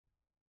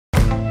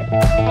You're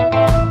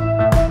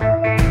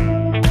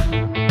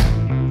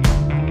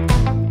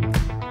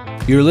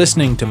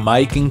listening to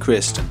Mike and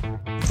Kristen,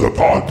 the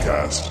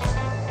podcast.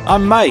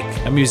 I'm Mike,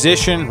 a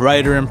musician,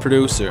 writer, and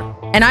producer.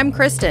 And I'm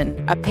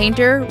Kristen, a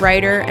painter,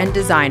 writer, and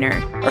designer.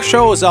 Our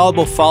show is all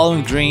about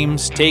following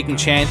dreams, taking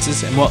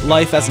chances, and what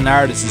life as an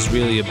artist is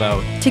really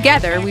about.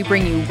 Together, we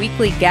bring you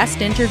weekly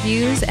guest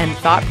interviews and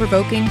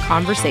thought-provoking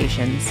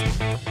conversations.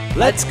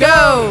 Let's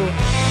go!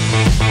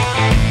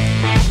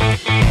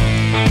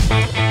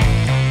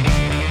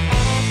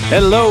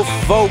 Hello,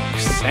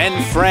 folks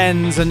and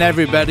friends and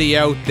everybody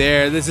out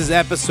there. This is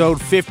episode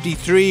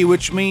 53,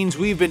 which means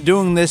we've been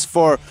doing this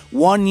for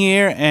 1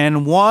 year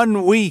and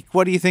 1 week.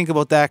 What do you think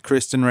about that,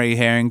 Kristen Ray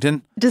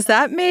Harrington? Does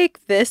that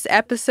make this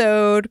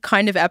episode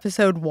kind of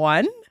episode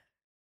 1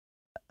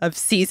 of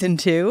season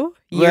 2?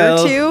 Year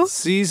 2?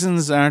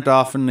 Seasons aren't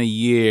often a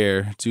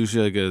year. It's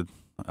usually like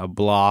a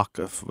block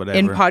of whatever.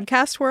 In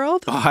podcast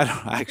world? Oh,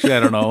 I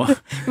don't know.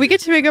 We get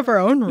to make up our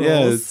own rules.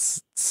 Yeah,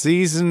 it's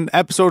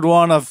episode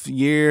 1 of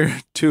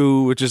year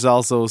 2, which is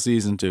also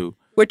season 2.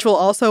 Which will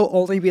also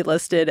only be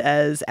listed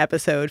as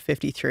episode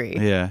 53.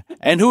 Yeah.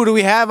 And who do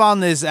we have on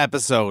this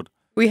episode?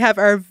 We have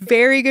our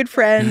very good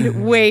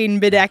friend,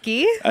 Wayne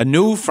Bedecki. A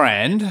new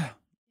friend.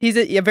 He's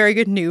a very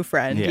good new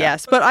friend,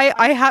 yes. But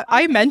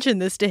I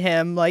mentioned this to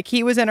him. Like,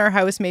 he was in our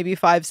house maybe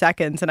 5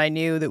 seconds, and I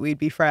knew that we'd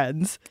be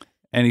friends.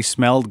 And he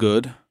smelled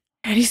good.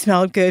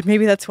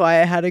 Maybe that's why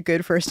I had a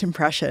good first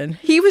impression.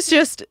 He was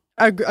just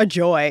a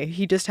joy.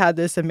 He just had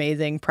this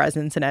amazing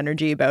presence and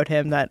energy about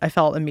him that I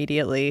felt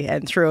immediately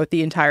and throughout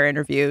the entire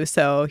interview.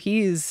 So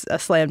he's a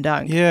slam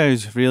dunk. Yeah,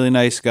 he's a really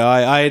nice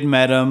guy. I had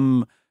met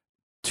him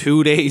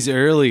 2 days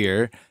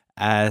earlier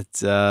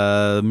at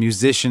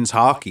Musicians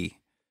Hockey.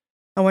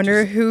 I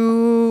wonder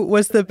who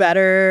was the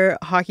better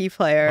hockey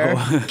player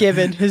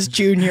given his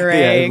junior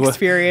A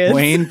experience.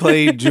 Wayne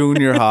played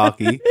junior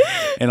hockey,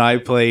 and I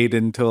played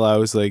until I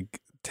was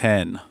like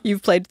 10.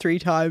 You've played 3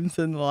 times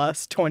in the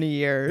last 20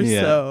 years.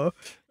 Yeah. So.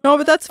 No,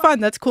 but that's fun.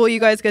 That's cool. You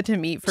guys get to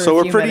meet for a few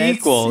minutes. So we're pretty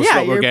equal.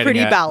 Yeah, you're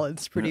pretty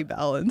balanced.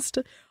 Balanced.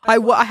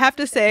 I have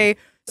to say,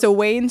 so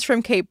Wayne's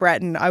from Cape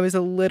Breton. I was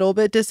a little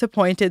bit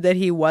disappointed that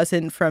he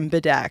wasn't from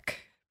Bedecki,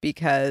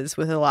 because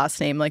with a last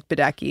name like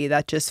Bedecki,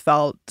 that just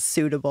felt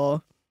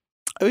suitable.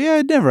 Oh yeah,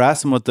 I'd never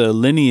asked him what the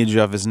lineage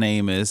of his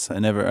name is. I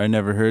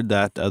never heard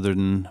that other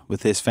than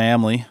with his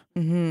family.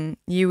 Mm-hmm.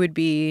 You would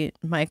be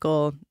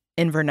Michael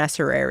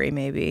Inverness-Herreri,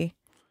 maybe.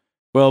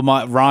 Well,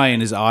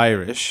 Ryan is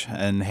Irish,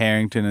 and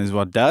Harrington is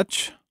what,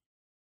 Dutch?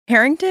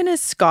 Harrington is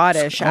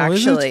Scottish,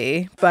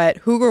 actually, but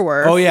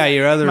Hoogerwerf. Oh yeah,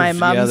 your other my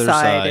mom's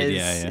side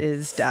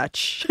is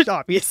Dutch,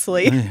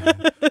 obviously.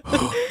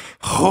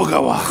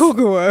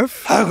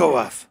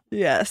 Hoogerwerf.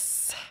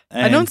 Yes.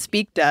 I don't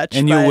speak Dutch.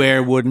 And you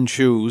wear wooden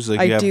shoes.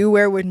 I do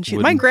wear wooden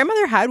shoes. My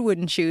grandmother had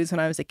wooden shoes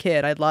when I was a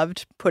kid. I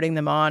loved putting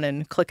them on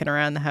and clicking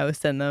around the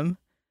house in them.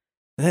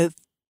 That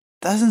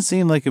doesn't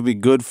seem like it'd be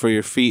good for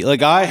your feet.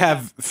 Like, I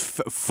have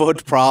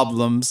foot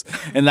problems,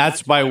 and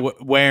that's by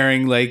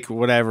wearing like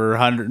whatever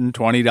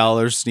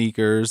 $120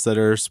 sneakers that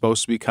are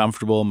supposed to be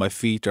comfortable. My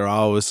feet are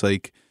always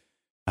like,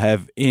 I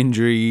have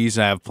injuries.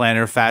 I have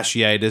plantar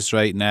fasciitis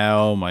right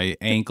now. My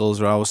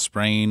ankles are always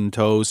sprained,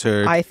 toes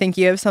hurt. I think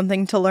you have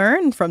something to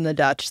learn from the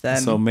Dutch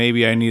then. So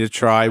maybe I need to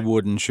try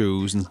wooden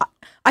shoes.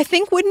 I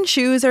think wooden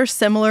shoes are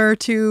similar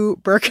to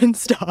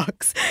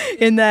Birkenstocks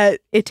in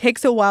that it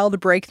takes a while to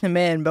break them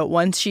in, but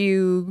once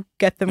you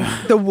get them,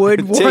 the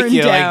wood worn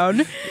down,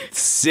 like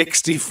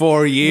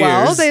 64 years.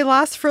 Well, they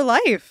last for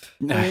life.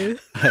 I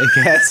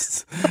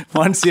guess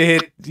once you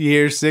hit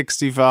year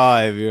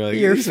 65, you're like,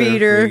 your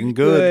feet are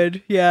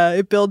good. Yeah,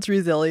 it builds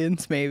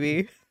resilience,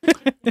 maybe.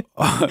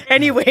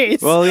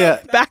 Anyways, well,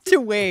 yeah. Back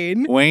to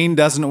Wayne. Wayne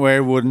doesn't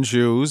wear wooden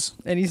shoes.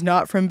 And he's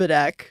not from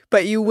Bedecki.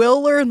 But you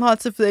will learn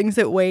lots of things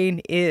that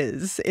Wayne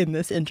is in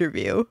this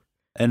interview.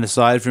 And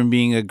aside from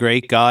being a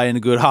great guy and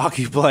a good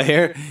hockey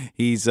player,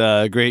 he's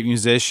a great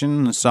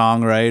musician, a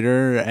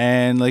songwriter,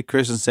 and like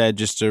Kristen said,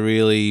 just a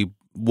really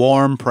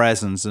warm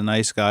presence, a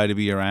nice guy to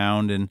be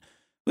around. And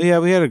yeah,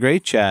 we had a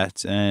great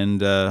chat, and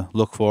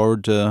look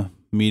forward to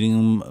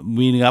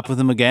meeting up with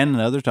him again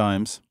at other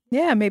times.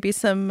 Yeah, maybe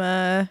some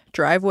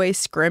driveway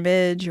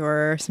scrimmage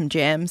or some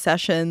jam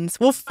sessions.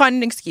 We'll find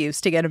an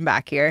excuse to get him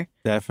back here.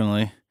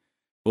 Definitely.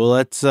 Well,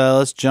 let's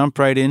jump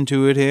right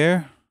into it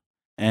here.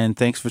 And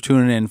thanks for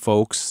tuning in,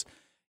 folks.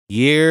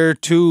 Year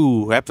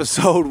 2,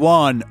 episode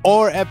 1,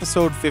 or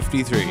episode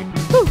 53.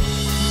 Woo.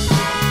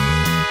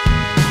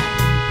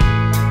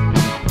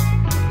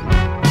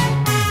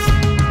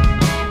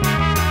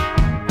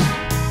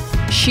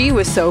 She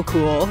was so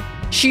cool.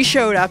 She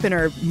showed up in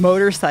her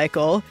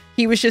motorcycle.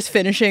 He was just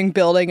finishing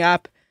building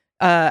up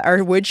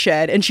our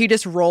woodshed, and she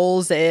just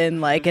rolls in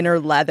like in her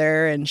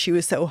leather, and she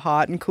was so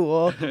hot and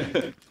cool.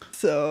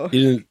 So do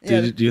you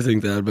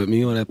think that about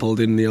me when I pulled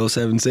in the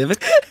 07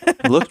 Civic?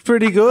 Looked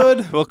pretty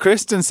good. Well,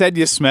 Kristen said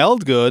you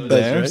smelled good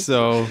there, right.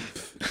 So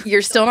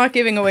you're still not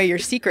giving away your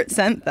secret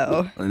scent,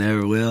 though. I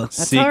never will.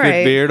 That's secret all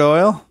right. Beard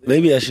oil?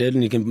 Maybe I should,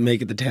 and you can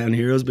make it the Town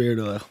Heroes beard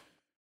oil.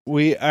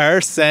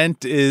 our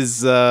scent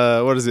is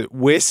what is it?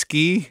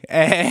 Whiskey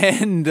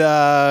and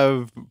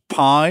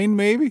pine,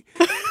 maybe.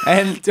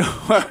 And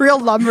Real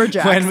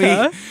lumberjacks.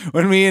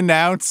 when we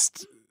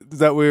announced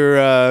that we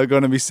were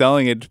going to be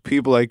selling it,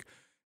 people like,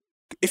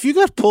 if you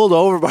got pulled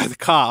over by the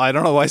cop, I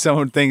don't know why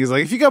someone thinks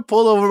like, if you got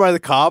pulled over by the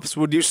cops,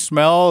 would you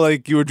smell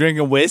like you were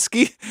drinking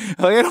whiskey?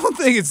 Like, I don't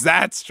think it's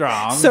that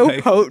strong. So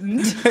like,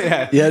 potent.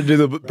 Yeah, You had to do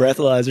the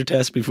breathalyzer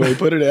test before you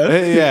put it out.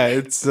 yeah.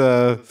 It's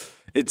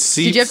it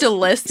seeps. Did you have to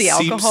list the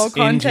alcohol seeps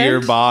content? into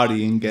your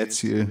body and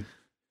gets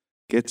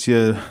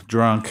you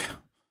drunk?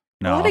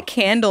 A No. lot of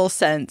candle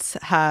scents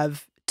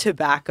have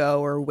tobacco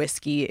or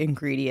whiskey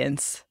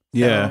ingredients.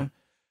 Yeah. So-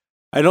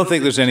 I don't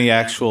think there's any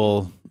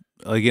actual,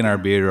 like in our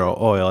beer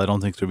or oil, I don't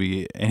think there'd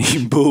be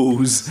any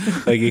booze.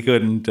 Like you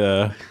couldn't,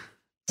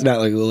 It's not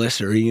like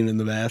Listerine in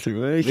the bathroom.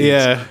 Right?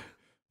 yeah,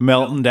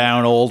 melting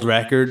down old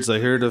records. I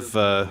heard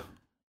of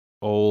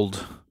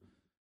old,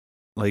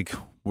 like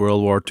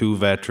World War II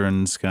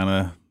veterans kind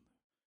of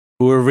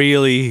who were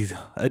really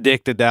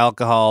addicted to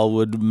alcohol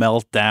would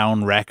melt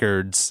down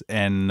records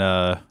and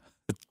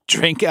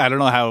drink. I don't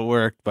know how it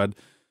worked, but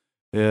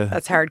yeah.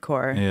 That's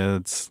hardcore. Yeah,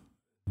 it's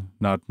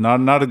not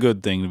a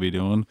good thing to be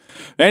doing.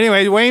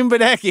 Anyway, Wayne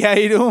Bedecki, how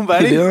you doing,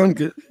 buddy? You doing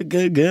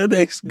good.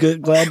 Thanks.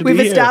 Good. Glad to We've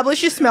be here.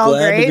 established you smell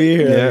Glad great. to be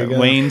here. There you Yeah,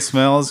 go. Wayne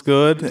smells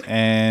good,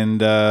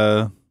 and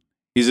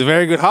he's a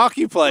very good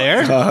hockey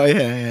player. Oh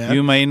yeah.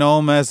 You may know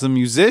him as a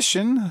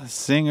musician,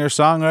 singer,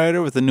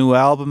 songwriter with a new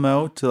album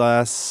out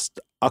last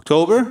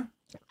October.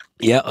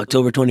 Yeah,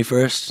 October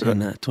 21st in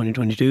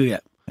 2022. Yeah,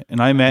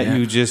 And I met Yeah.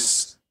 you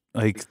just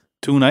like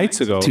 2 nights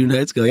ago. 2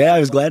 nights ago. Yeah, I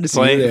was glad to see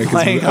Playing- you there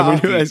playing because I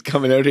hockey. knew I was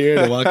coming out here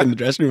to walk in the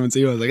dressing room and see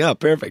you. I was like, oh,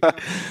 perfect. At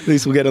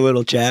least we'll get a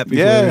little chat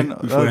before, Yeah,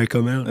 before I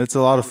come out. It's a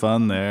lot of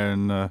fun there,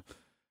 and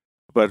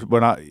but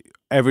when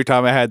every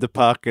time I had the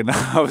puck and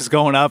I was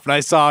going up and I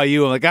saw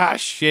you, I'm like, ah,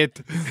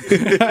 shit.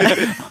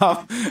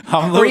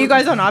 I'm Were you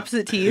guys on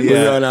opposite teams? Yeah.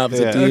 We're on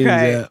opposite yeah. teams.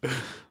 Okay.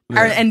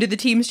 Yeah. And do the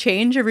teams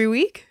change every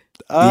week?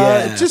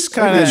 Yeah. Just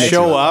kind of Okay.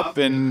 show up,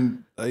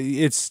 and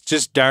it's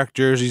just dark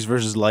jerseys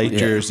versus light Yeah.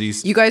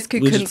 jerseys. You guys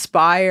could We just-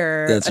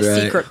 conspire That's a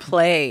right. secret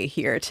play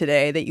here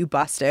today that you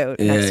bust out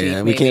Yeah, next week.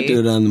 yeah. We can't maybe. do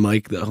it on the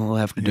mic though. We'll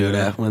have to do it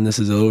Yeah. when this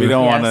is over. We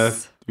don't Yes. want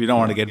to. We don't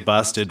want to get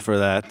busted for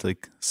that.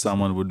 Like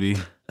someone would be.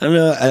 I don't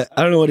know.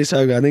 I don't know what he's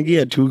talking about. I think he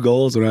had 2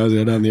 goals when I was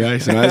out on the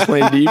ice, and I was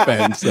playing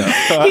defense. So.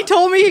 He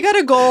told me he got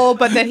a goal,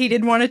 but that he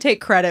didn't want to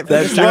take credit for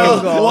That's the second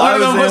well, goal. I One of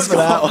them was was there for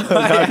that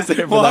going, one. I was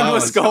there for one that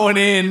was one. going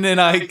in, and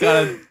I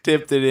kind of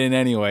tipped it in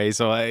anyway.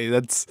 So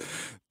that's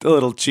a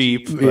little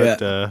cheap,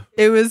 but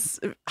It was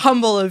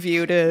humble of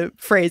you to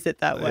phrase it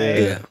that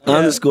way. Yeah.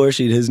 On the score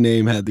sheet, his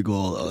name had the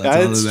goal. Though. That's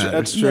all that's, that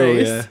that's matters. true.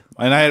 Nice. Yeah,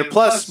 and I had a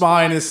plus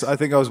minus. I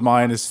think I was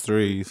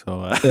 -3.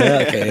 So Yeah,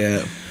 okay,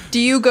 yeah. Do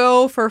you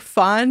go for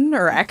fun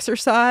or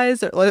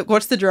exercise? Or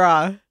what's the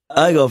draw?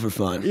 I go for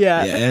fun.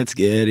 Yeah. Yeah, it's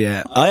good.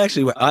 Yeah.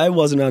 I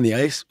wasn't on the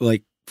ice.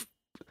 Like,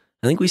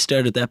 I think we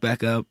started that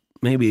back up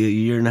maybe a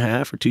year and a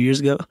half or 2 years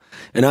ago.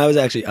 And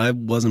I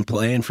wasn't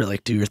playing for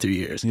like 2 or 3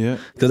 years. yeah,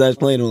 Because I was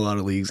playing in a lot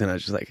of leagues and I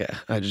was just like,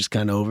 I just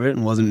kind of over it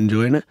and wasn't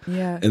enjoying it.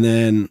 Yeah. And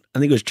then I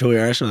think it was Troy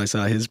Arsenal. I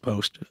saw his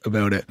post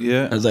about it.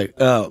 yeah. I was like,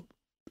 oh,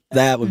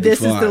 that would be This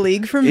fun. is the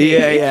league for me.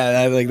 Yeah.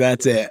 I was like,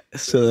 that's it.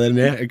 So then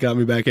it got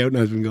me back out and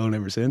I've been going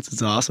ever since.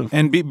 It's awesome.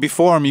 And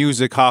before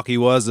music, hockey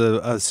was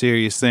a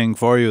serious thing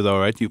for you, though,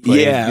 right? You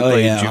played, you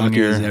played hockey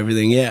is junior.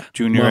 everything. Yeah,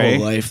 junior my A.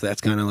 whole life.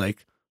 That's kind of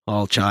like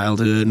all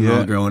childhood and Yeah.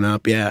 all growing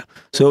up. Yeah,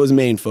 so it was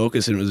main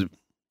focus and it was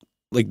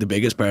like the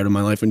biggest part of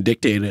my life and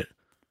dictated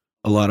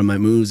a lot of my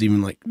moves.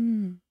 Even like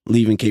Mm,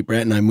 leaving Cape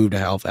Breton, I moved to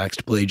Halifax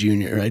to play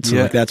junior. Right, so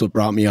Yeah. like that's what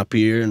brought me up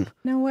here and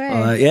no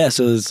way. yeah.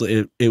 So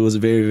it was a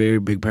very very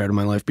big part of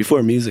my life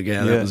before music.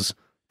 Yeah, Yeah. that was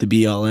the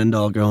be all end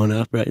all growing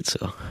up. Right,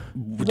 so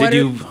Did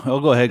you?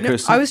 Oh, go ahead, No,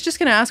 Chris. I was just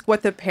going to ask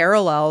what the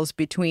parallels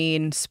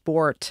between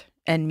sport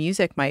and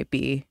music might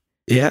be.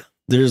 yeah,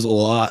 there's a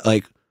lot.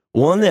 Like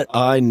one that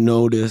I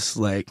noticed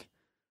like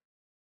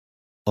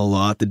a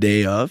lot the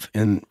day of,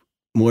 and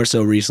more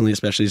so recently,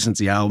 especially since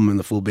the album and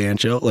the full band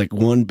show. Like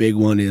one big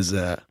one is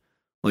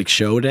like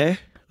show day,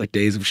 like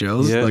days of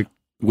shows, Yeah. like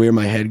where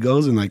my head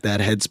goes and like that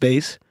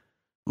headspace,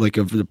 like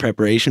of the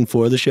preparation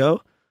for the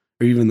show,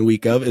 or even the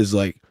week of, is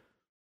like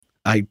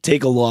I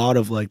take a lot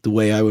of like the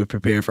way I would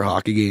prepare for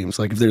hockey games.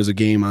 Like if there's a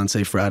game on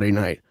say Friday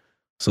night,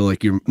 so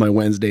like my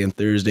Wednesday and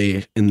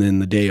Thursday, and then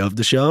the day of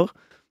the show,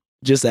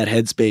 just that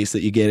headspace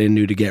that you get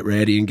into to get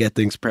ready and get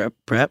things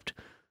prepped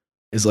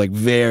is like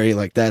very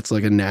like that's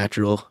like a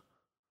natural.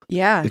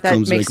 Yeah, It that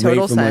comes makes like right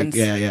total from sense.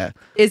 like yeah.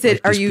 Is it?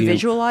 like Are just you being-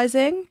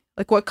 visualizing?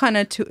 Like what kind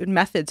of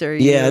methods are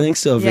you? Yeah, I think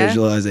so. Yeah?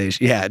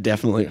 Visualization. Yeah,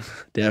 definitely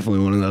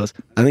one of those.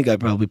 I think I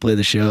probably play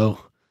the show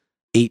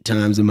 8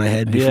 times in my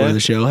head before Yeah, the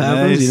show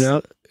happens. nice. You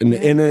know, and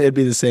it'd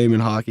be the same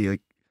in hockey.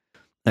 Like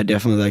I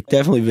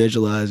definitely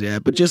visualize. Yeah,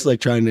 but just like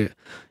trying to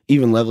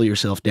even level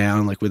yourself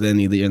down, like with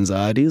any of the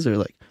anxieties or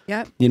like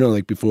Yep. you know,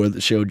 like before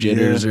the show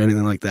jitters or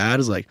anything like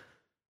that, is like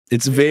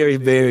it's very,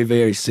 very,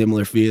 very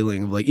similar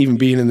feeling of like even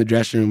being in the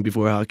dressing room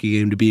before a hockey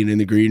game to being in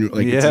the green room.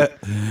 Like yeah.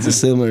 it's a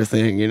similar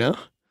thing, you know.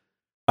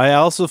 I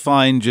also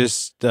find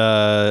just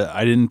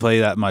I didn't play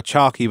that much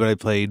hockey, but I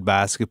played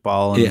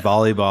basketball and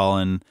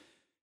volleyball, and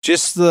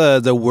just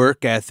the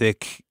work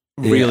ethic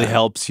really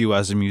helps you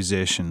as a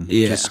musician.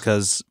 Yeah. Just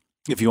because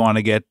if you want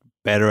to get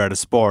better at a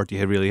sport,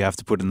 you really have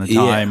to put in the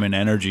time and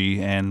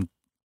energy. And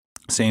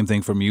same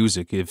thing for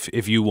music.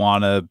 If you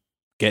want to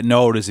get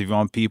noticed, if you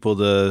want people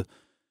to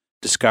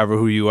discover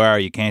who you are,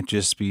 you can't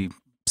just be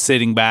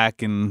sitting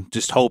back and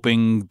just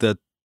hoping that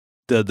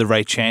the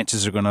right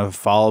chances are going to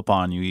fall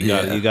upon you.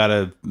 You got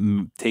to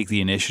take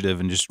the initiative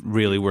and just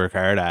really work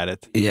hard at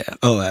it. Yeah.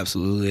 Oh,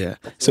 absolutely. Yeah.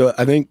 So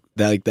I think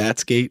that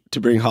that's skate to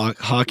bring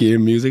hockey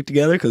and music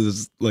together, because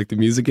it's like the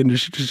music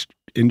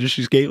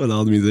industry skate with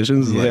all the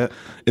musicians. Like,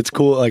 it's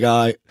cool.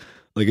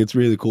 It's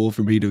really cool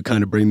for me to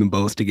kind of bring them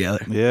both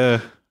together.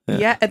 Yeah.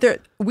 Yeah,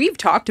 we've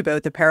talked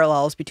about the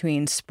parallels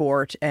between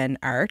sport and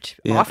art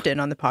often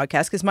on the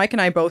podcast, because Mike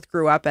and I both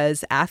grew up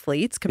as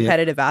athletes,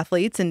 competitive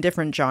athletes in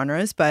different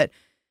genres, but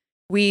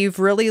we've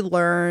really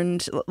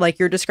learned, like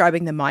you're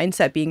describing the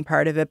mindset being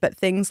part of it, but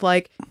things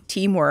like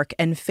teamwork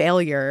and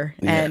failure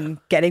and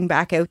getting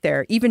back out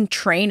there, even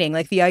training,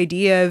 like the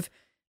idea of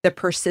the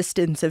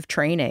persistence of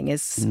training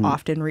is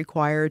often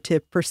required to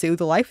pursue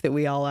the life that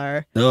we all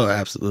are. Oh,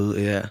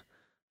 absolutely. Yeah.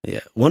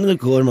 Yeah. One of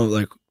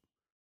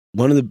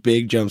the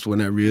big jumps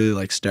when I really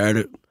like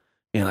started,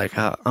 like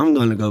how I'm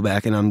going to go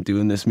back and I'm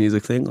doing this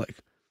music thing. Like,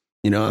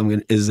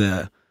 is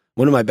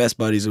one of my best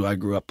buddies who I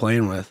grew up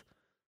playing with,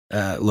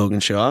 Logan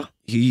Shaw.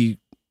 He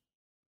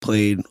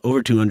played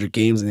over 200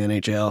 games in the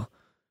NHL,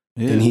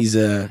 and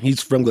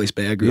he's from Glace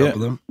Bay. I grew up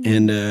with him,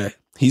 and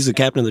he's the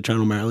captain of the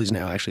Toronto Marlies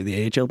now. Actually,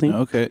 the AHL team.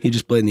 Okay, he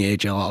just played in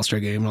the AHL All-Star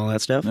game and all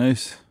that stuff.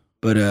 Nice.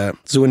 But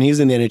so when he was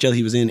in the NHL,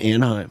 he was in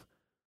Anaheim,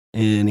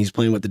 and he's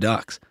playing with the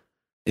Ducks.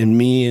 And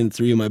me and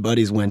 3 of my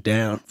buddies went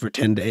down for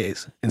 10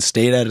 days and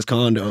stayed at his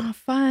condo. Oh,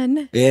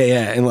 fun.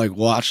 Yeah, and like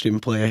watched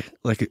him play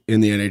like in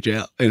the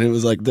NHL. And it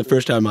was like the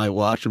first time I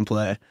watched him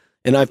play.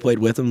 And I played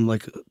with him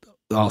like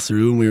all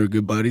through, and we were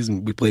good buddies,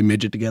 and we played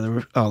midget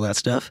together, all that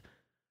stuff.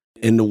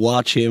 And to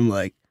watch him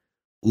like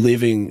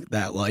living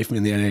that life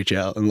in the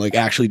NHL and like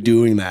actually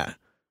doing that,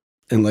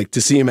 and like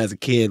to see him as a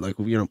kid, like,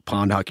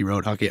 pond hockey,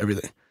 road hockey,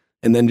 everything.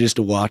 And then just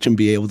to watch him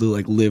be able to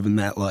like live in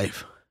that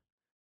life.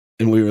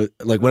 And we were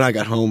like, when I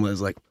got home, I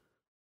was like,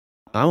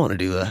 I want to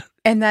do that.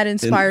 And that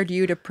inspired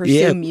you to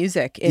pursue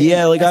music.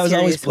 I was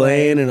always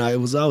playing and I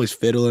was always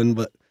fiddling,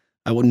 but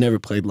I would never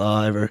played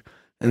live.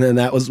 And then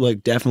that was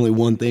like definitely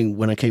one thing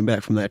when I came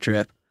back from that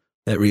trip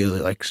that really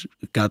like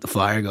got the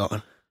fire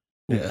going.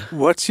 Yeah.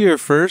 What's your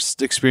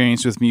first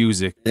experience with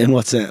music? And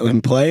what's that?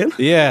 When playing?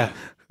 Yeah.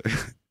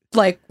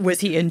 Like, was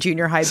he in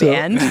junior high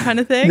band kind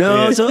of thing?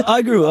 No, so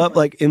I grew up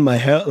like in my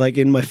house, like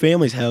in my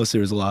family's house.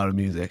 There was a lot of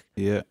music.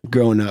 Yeah,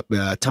 growing up,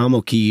 Tom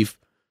O'Keefe,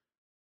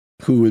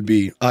 who would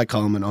be, I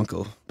call him an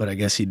uncle, but I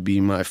guess he'd be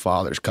my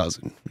father's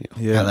cousin.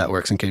 How that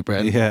works in Cape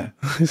Breton. Yeah,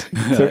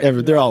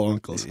 they're all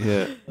uncles.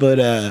 Yeah,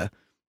 but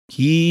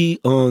he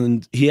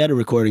had a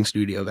recording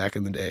studio back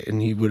in the day,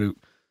 and he would have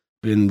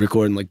been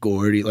recording like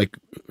Gordy, like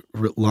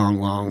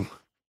long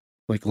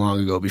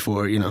ago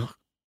before,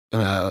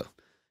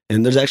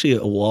 and there's actually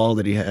a wall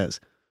that he has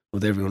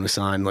with everyone who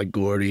signed, like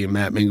Gordy and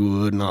Matt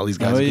Minglewood and all these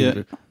guys. Oh,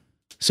 yeah.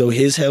 So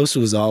his house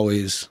was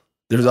always,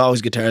 there was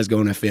always guitars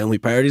going at family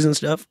parties and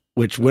stuff,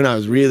 which when I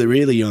was really,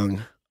 really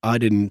young, I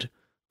didn't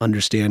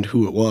understand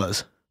who it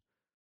was.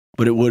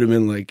 But it would have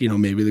been like,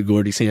 maybe the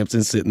Gordy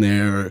Sampson sitting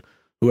there, or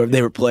whoever.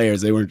 They were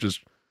players. They weren't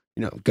just,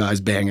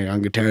 guys banging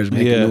on guitars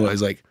making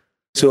noise. Like,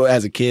 so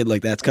as a kid,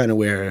 like that's kind of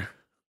where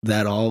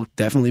that all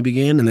definitely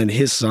began. And then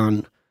his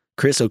son,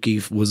 Chris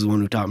O'Keefe, was the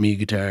one who taught me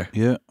guitar.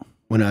 Yeah.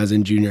 When I was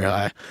in junior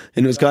high.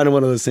 And it was kind of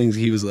one of those things.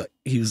 He was do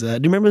you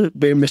remember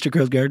Mr.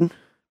 Crow's Garden?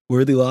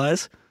 Worthy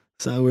Lies?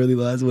 Song Worthy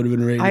Lies would have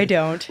been rated. I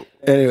don't.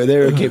 Anyway, they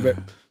were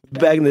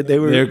back in the they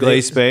were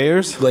Glace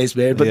Bayers? Glace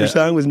Bayers, but their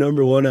song was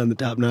number 1 on the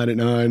top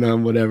 99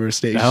 on whatever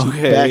station.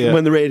 Okay, back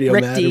when the radio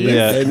Rick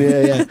mattered.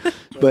 D. Yeah.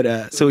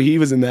 But so he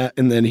was in that,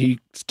 and then he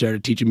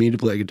started teaching me to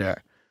play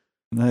guitar.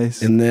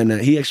 Nice. And then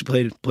he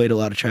actually played a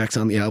lot of tracks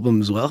on the album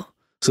as well.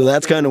 So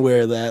that's kind of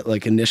where that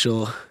like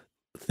initial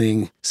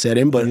thing set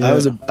in. But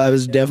I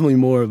was definitely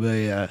more of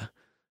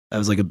I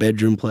was like a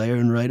bedroom player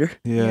and writer.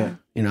 Yeah.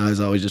 I was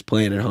always just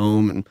playing at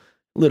home and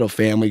little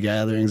family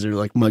gatherings, or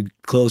like my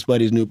close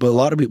buddies knew, but a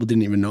lot of people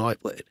didn't even know I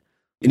played.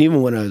 And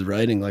even when I was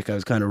writing, like I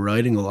was kind of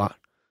writing a lot,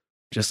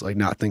 just like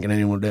not thinking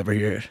anyone would ever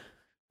hear it.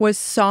 Was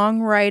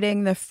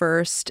songwriting the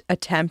first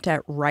attempt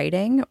at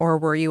writing, or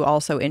were you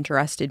also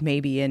interested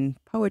maybe in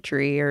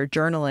poetry or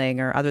journaling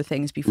or other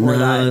things before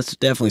that? No, it's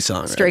definitely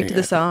songwriting. Straight to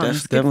the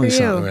songs. Definitely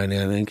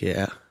songwriting, I think,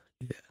 yeah.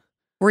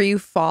 Were you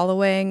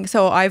following?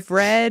 So I've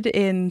read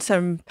in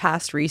some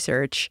past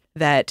research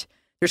that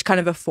there's kind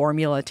of a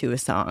formula to a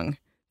song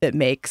that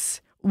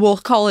makes, we'll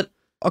call it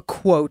a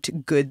quote,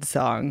 good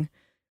song.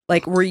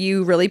 Like, were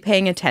you really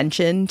paying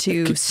attention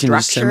to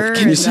structure?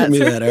 Can you send me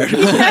that article?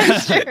 Yeah,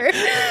 sure.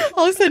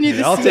 All of a sudden you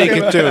just I'll take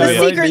it too.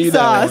 a secret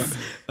sauce.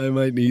 I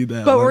might need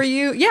that. But were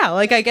you,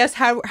 like, I guess,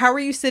 how were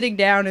you sitting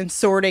down and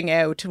sorting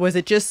out? Was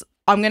it just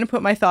I'm going to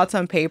put my thoughts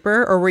on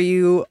paper, or were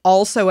you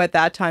also at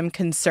that time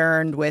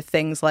concerned with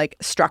things like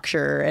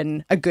structure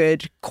and a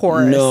good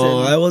chorus? No,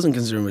 I wasn't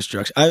concerned with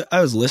structure.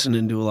 I was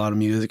listening to a lot of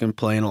music and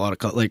playing a lot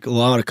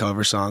of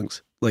cover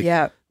songs. Like,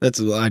 yeah. that's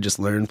what I just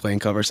learned, playing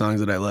cover songs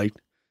that I liked.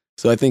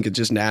 So I think it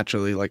just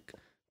naturally, like,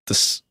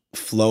 the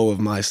flow of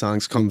my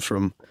songs comes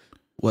from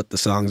what the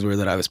songs were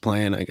that I was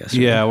playing, I guess.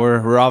 Yeah,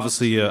 we're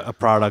obviously a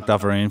product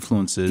of our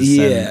influences.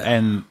 Yeah.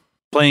 And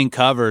playing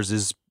covers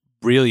is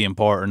really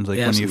important, like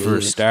when you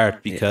first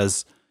start,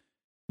 because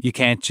you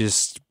can't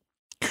just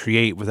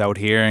create without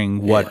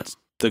hearing what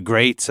the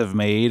greats have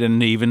made,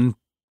 and even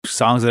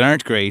songs that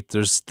aren't great.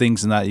 There's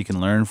things in that you can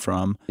learn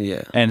from.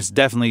 Yeah. And it's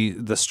definitely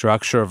the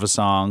structure of a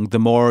song. The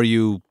more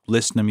you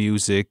listen to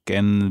music,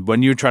 and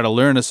when you try to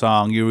learn a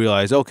song, you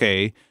realize,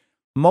 okay,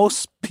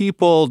 most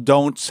people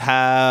don't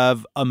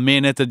have a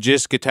minute of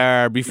just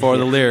guitar before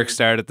the lyrics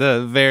start at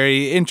the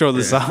very intro of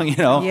the song, you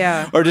know?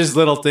 Yeah. Or just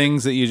little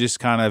things that you just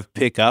kind of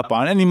pick up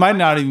on. And you might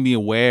not even be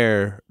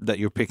aware that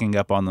you're picking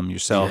up on them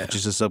yourself,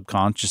 just a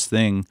subconscious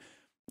thing.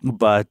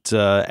 But,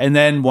 and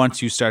then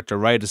once you start to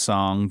write a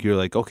song, you're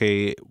like,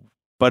 okay,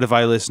 but if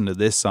I listen to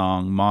this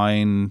song,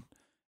 mine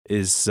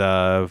is,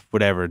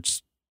 whatever,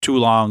 it's too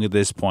long at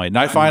this point. And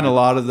I find a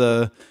lot of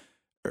the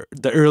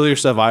earlier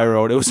stuff I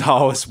wrote, it was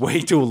always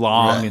way too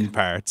long in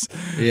parts.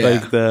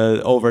 Like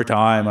over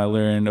time I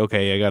learned,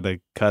 okay, I got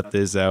to cut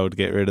this out,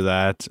 get rid of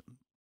that,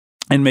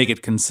 and make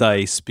it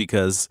concise,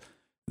 because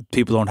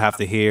people don't have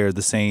to hear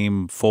the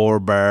same 4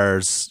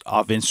 bars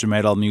of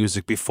instrumental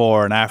music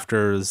before and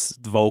after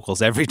the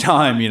vocals every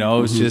time, you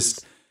know. It's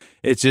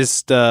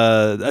just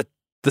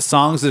the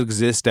songs that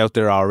exist out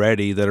there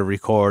already that are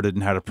recorded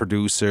and had a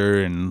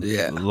producer and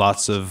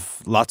lots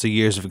of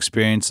years of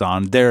experience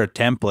on, they're a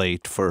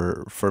template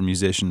for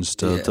musicians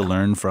to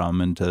learn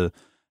from and to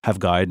have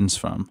guidance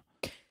from.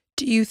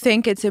 Do you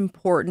think it's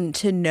important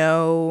to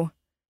know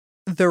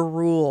the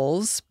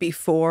rules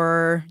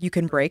before you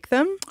can break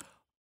them?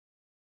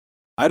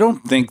 I don't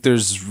think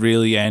there's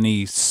really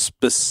any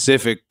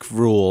specific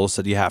rules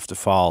that you have to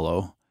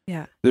follow.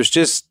 Yeah. There's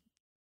just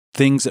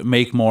things that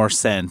make more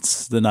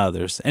sense than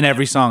others, and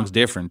every song's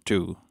different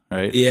too,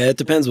 right? Yeah, it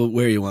depends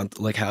where you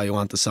want, like, how you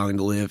want the song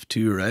to live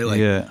too, right? Like,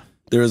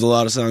 there was a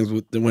lot of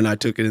songs when I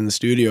took it in the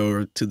studio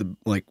or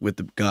with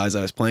the guys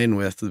I was playing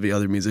with, the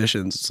other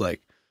musicians. It's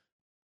like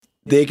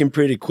they can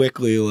pretty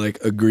quickly like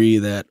agree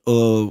that,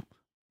 oh,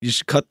 you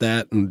should cut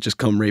that and just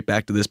come right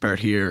back to this part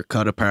here,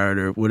 cut a part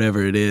or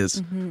whatever it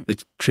is.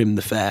 Like, trim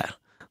the fat.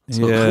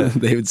 So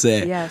they would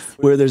say. Yes.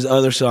 Where there's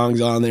other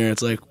songs on there,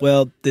 it's like,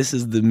 well, this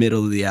is the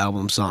middle of the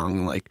album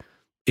song. Like,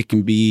 it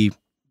can be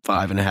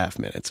 5.5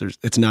 minutes.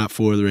 It's not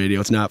for the radio.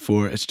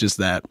 It's just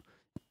that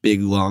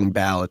big, long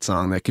ballad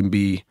song that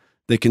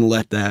can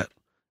let that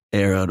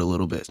air out a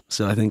little bit.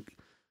 So I think.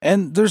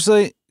 And there's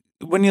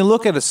when you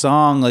look at a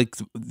song, like,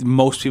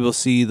 most people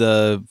see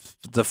the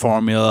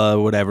formula,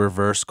 whatever,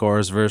 verse,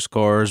 chorus,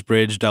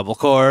 bridge, double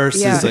chorus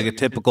is like a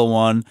typical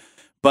one.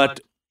 But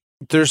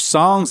there's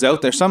songs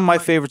out there. Some of my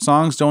favorite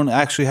songs don't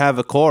actually have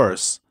a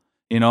chorus,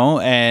 you know,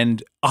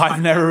 and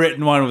I've never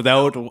written one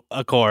without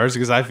a chorus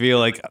because I feel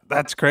like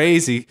that's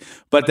crazy.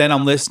 But then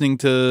I'm listening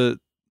to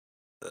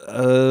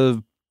there's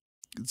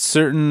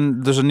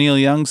a Neil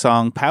Young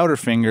song,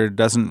 Powderfinger,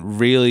 doesn't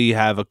really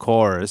have a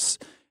chorus.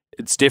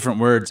 It's different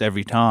words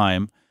every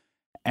time.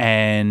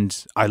 And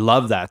I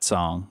love that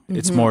song.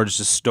 It's more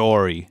just a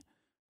story.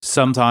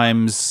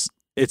 Sometimes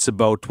it's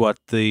about what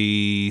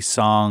the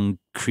song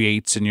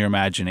creates in your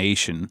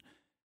imagination,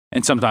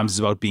 and sometimes it's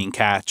about being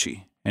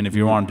catchy. And if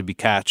you want it to be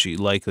catchy,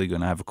 likely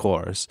going to have a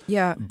chorus.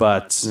 Yeah.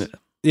 But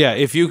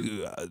if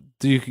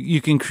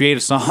you can create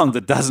a song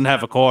that doesn't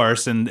have a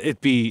chorus and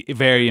it be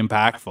very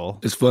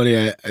impactful. It's funny.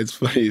 It's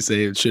funny you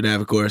say it should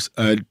have a chorus.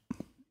 I,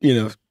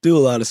 do a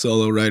lot of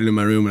solo writing in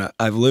my room, and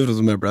I've lived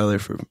with my brother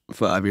for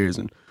 5 years,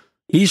 and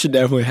he should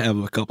definitely have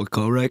a couple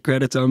co-write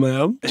credits on my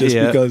album, just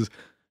because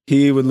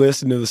he would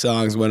listen to the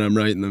songs when I'm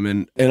writing them,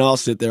 and I'll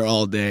sit there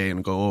all day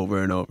and go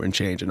over and over and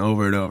change and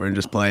over and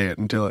just play it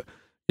until it,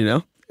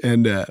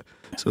 and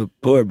so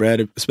poor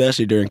Brad,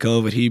 especially during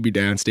COVID, he'd be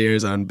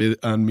downstairs on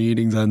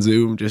meetings on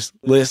Zoom just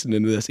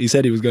listening to this. He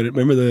said he was going to,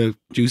 remember the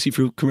Juicy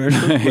Fruit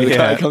commercial where the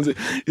guy comes in,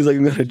 he's like,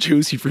 I'm going to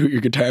Juicy Fruit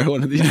your guitar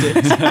one of these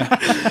days.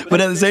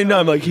 But at the same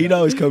time, like, he'd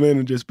always come in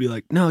and just be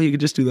like, no, you could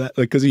just do that,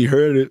 like, because he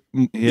heard it.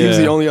 He was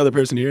the only other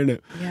person hearing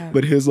it.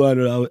 But his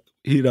line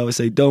he'd always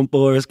say, don't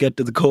bore us, get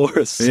to the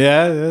chorus.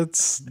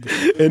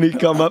 And he'd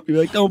come up, he'd be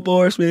like, don't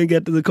bore us, man,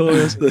 get to the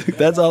chorus.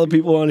 That's all the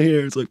people want to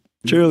hear. It's like,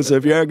 true. So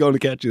if you are going to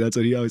catch you, that's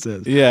what he always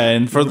says. Yeah,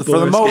 and for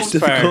the most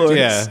part,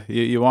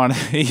 you want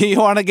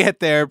to get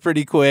there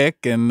pretty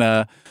quick. And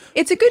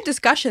it's a good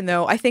discussion,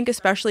 though. I think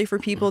especially for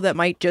people that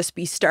might just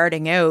be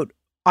starting out,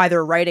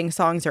 either writing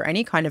songs or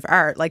any kind of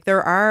art. Like,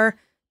 there are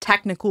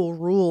technical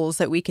rules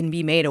that we can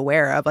be made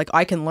aware of. Like,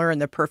 I can learn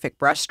the perfect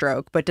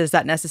brushstroke, but does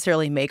that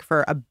necessarily make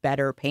for a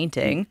better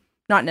painting?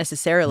 Not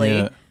necessarily.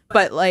 Yeah.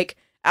 But like,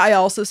 I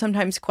also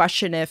sometimes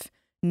question if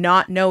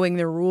not knowing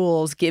the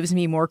rules gives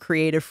me more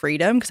creative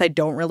freedom because I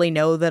don't really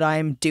know that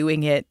I'm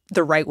doing it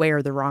the right way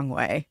or the wrong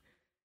way.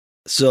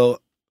 So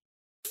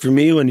for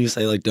me, when you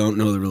say like don't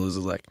know the rules,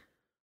 is like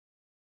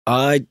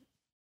I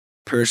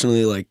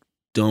personally like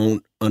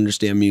don't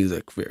understand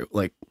music,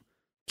 like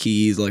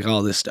keys, like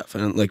all this stuff,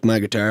 and like my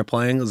guitar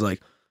playing is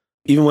like,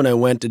 even when I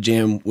went to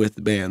jam with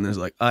the band, there's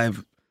like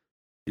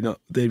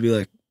they'd be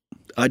like,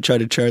 I'd try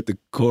to chart the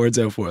chords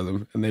out for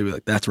them, and they'd be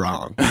like, that's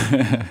wrong.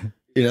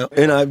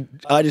 And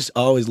I just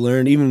always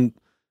learned, even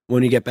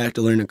when you get back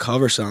to learning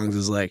cover songs,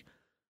 is like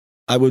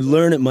I would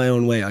learn it my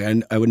own way.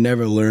 Like I would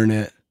never learn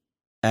it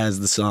as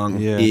the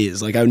song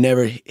is. Like I would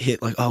never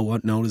hit like, oh,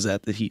 what note is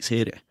that he's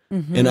hitting?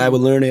 Mm-hmm. And I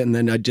would learn it, and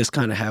then I'd just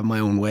kind of have my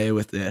own way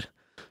with it,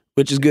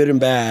 which is good and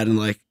bad. And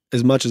like,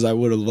 as much as I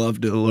would have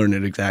loved to learn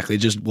it exactly, it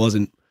just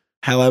wasn't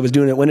how I was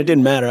doing it. When it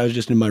didn't matter, I was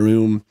just in my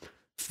room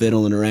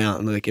fiddling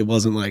around. Like it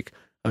wasn't like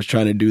I was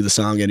trying to do the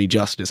song any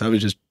justice. I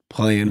was just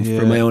playing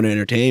for my own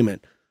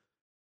entertainment.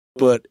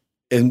 But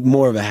and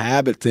more of a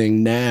habit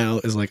thing now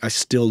is like I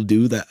still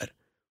do that.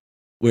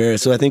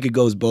 So I think it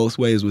goes both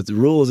ways with the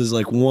rules. Is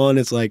like, one,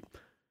 it's like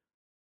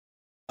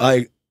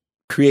I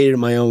created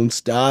my own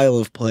style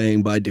of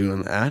playing by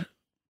doing that,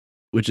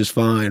 which is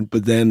fine.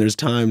 But then there's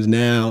times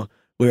now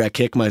where I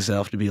kick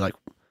myself to be like,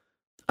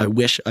 I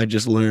wish I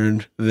just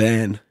learned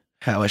then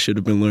how I should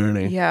have been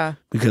learning. Yeah.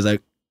 Because I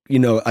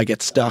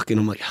get stuck and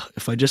I'm like,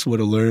 if I just would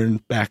have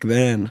learned back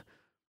then,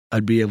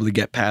 I'd be able to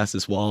get past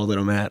this wall that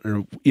I'm at,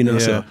 or,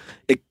 so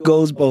it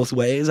goes both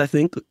ways, I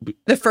think.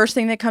 The first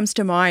thing that comes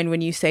to mind when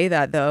you say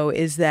that, though,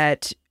 is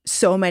that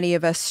so many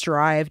of us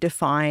strive to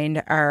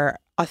find our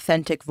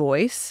authentic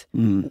voice,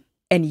 and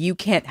you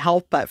can't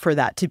help but for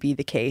that to be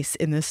the case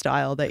in the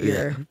style that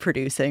you're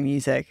producing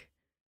music.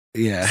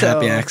 Yeah, so,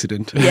 happy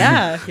accident.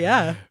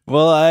 Yeah.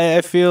 Well,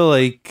 I feel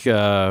like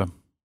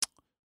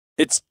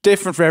it's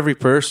different for every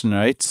person,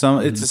 right? It's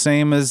the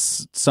same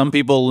as some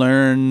people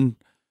learn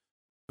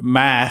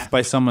math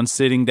by someone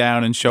sitting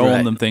down and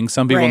showing them things.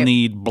 Some people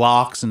need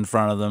blocks in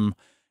front of them.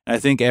 And I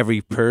think every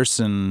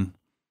person,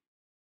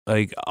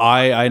 like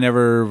I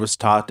never was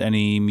taught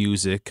any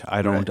music.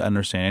 I don't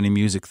understand any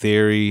music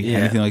theory,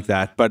 anything like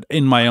that. But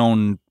in my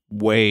own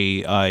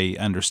way, I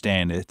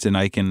understand it, and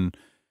I can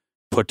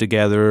put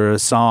together a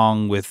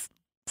song with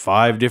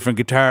 5 different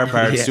guitar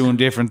parts doing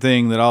different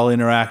things that all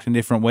interact in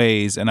different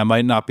ways. And I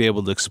might not be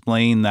able to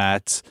explain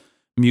that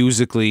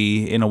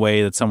musically in a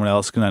way that someone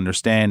else can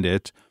understand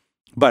it.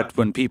 But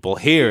when people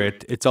hear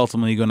it, it's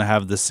ultimately going to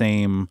have the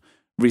same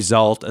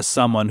result as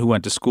someone who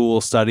went to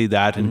school, studied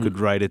that, and could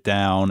write it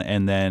down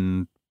and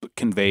then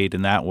convey it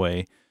in that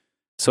way.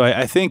 So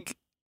I think,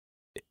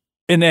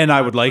 and then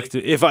I would like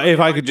to, if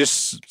I could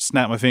just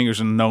snap my fingers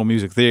and know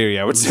music theory,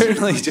 I would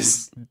certainly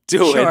just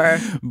do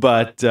it.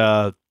 But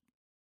I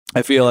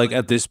feel like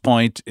at this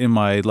point in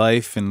my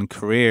life and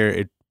career,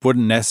 it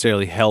wouldn't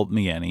necessarily help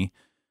me any.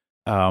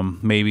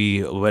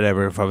 Maybe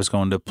whatever, if I was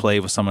going to play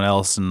with someone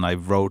else and I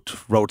wrote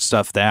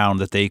stuff down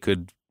that they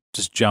could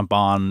just jump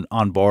on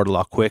board a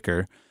lot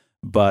quicker.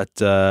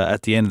 But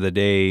at the end of the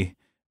day,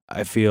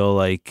 I feel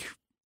like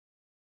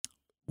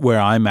where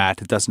I'm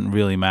at, it doesn't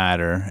really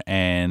matter,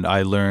 and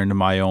I learned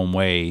my own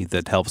way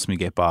that helps me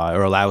get by,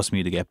 or allows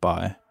me to get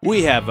by.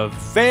 We have a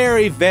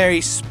very, very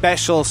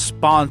special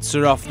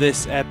sponsor of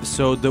this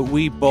episode that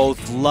we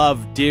both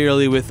love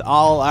dearly with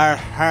all our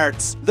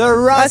hearts. The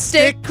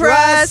Rustic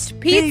Crust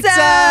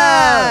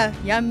Pizza!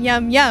 Yum,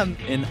 yum, yum.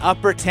 In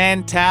Upper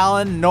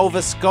Tantallon,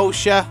 Nova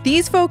Scotia.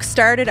 These folks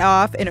started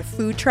off in a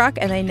food truck,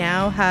 and they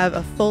now have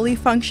a fully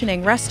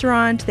functioning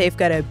restaurant. They've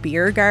got a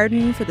beer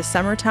garden for the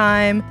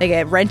summertime. They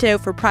get rented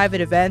out for private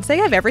events. They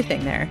have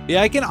everything there.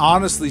 Yeah, I can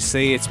honestly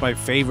say it's my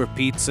favorite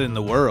pizza in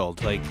the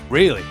world. Like,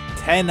 really.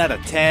 10 out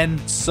of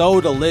 10,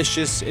 so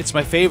delicious. It's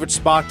my favorite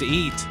spot to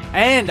eat,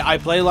 and I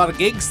play a lot of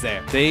gigs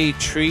there. They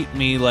treat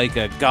me like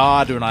a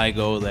god when I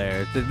go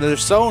there. They're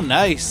so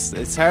nice.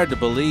 It's hard to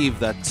believe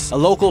that a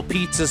local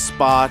pizza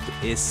spot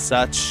is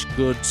such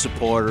good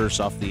supporters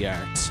of the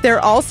arts.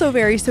 They're also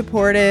very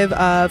supportive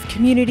of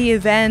community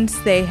events.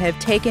 They have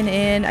taken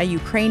in a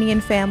Ukrainian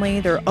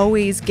family. They're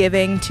always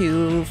giving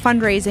to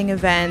fundraising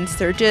events.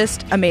 They're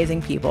just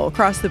amazing people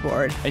across the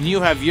board. And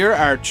you have your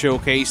art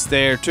showcase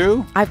there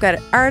too? I've got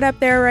art up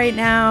there right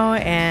now,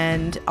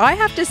 and I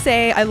have to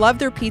say I love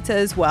their pizza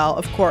as well,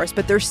 of course,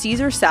 but their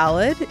Caesar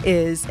salad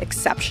is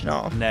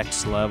exceptional.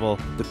 Next level.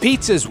 The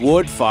pizza is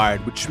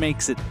wood-fired, which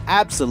makes it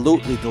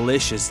absolutely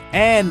delicious,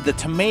 and the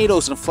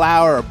tomatoes and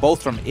flour are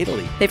both from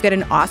Italy. They've got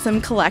an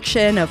awesome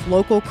collection of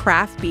local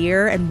craft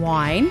beer and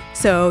wine,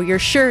 so you're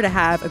sure to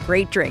have a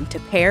great drink to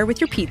pair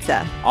with your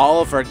pizza.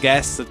 All of our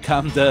guests that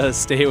come to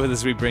stay with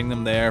us, we bring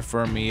them there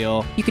for a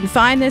meal. You can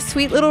find this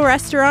sweet little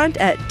restaurant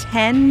at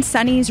 10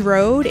 Sunny's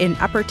Road in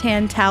Upper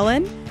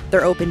Tantallon.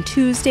 They're open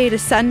Tuesday to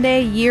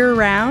Sunday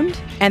year-round,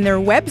 and their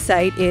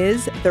website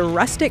is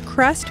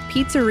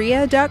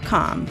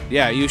therusticcrustpizzeria.com.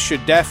 Yeah, you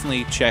should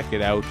definitely check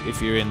it out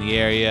if you're in the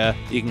area.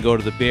 You can go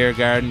to the beer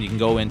garden, you can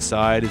go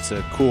inside. It's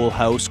a cool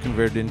house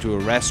converted into a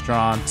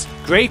restaurant.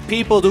 Great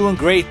people doing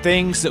great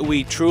things that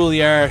we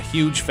truly are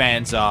huge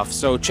fans of,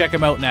 so check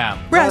them out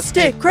now.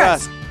 Rustic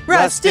Crust!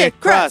 Rustic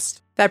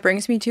Crust! That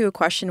brings me to a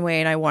question,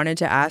 Wayne. I wanted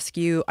to ask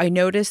you, I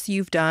noticed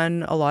you've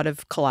done a lot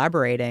of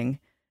collaborating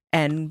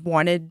and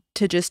wanted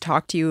to just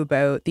talk to you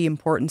about the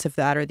importance of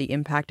that or the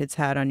impact it's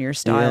had on your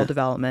style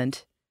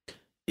development.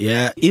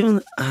 Yeah,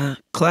 even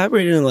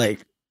collaborating, like,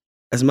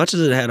 as much as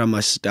it had on my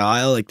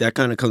style, like, that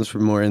kind of comes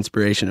from more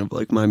inspiration of,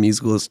 like, my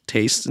musical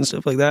tastes and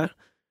stuff like that.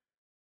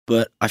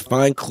 But I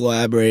find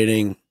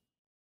collaborating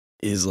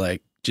is,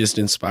 like, just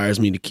inspires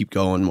me to keep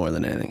going more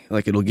than anything.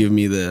 Like, it'll give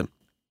me the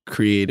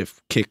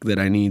creative kick that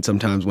I need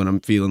sometimes when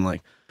I'm feeling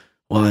like,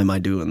 why am I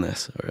doing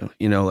this? Or,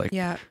 you know, like,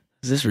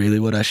 is this really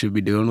what I should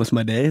be doing with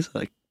my days?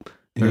 Like,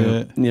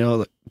 you know,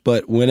 like,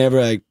 but whenever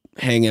I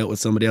hang out with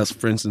somebody else,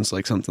 for instance,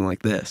 like something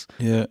like this,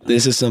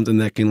 this is something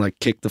that can like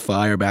kick the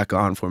fire back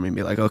on for me and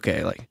be like,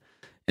 okay, like,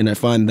 and I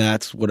find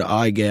that's what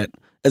I get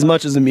as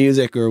much as the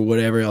music or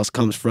whatever else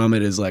comes from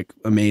it is like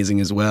amazing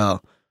as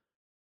well.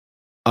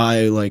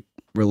 I like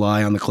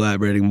rely on the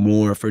collaborating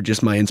more for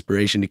just my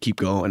inspiration to keep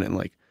going and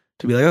like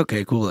to be like,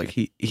 okay, cool, like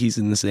he's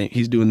doing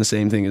the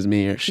same thing as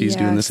me, or she's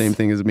doing the same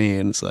thing as me,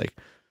 and it's like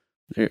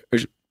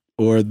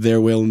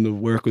they're willing to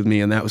work with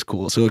me, and that was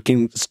cool. So it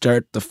can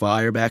start the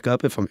fire back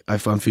up if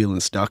I'm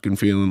feeling stuck and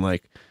feeling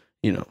like,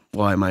 you know,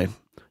 why am I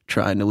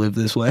trying to live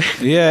this way?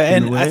 Yeah,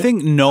 and I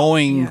think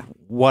knowing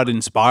what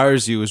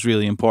inspires you is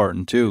really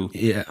important too.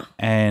 Yeah.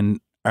 And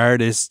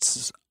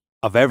artists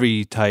of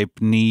every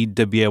type need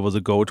to be able to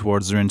go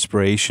towards their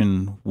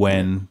inspiration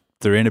when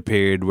they're in a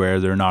period where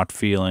they're not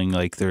feeling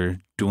like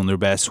they're doing their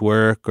best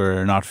work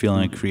or not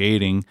feeling like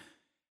creating.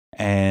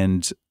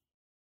 And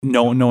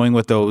knowing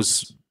what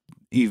those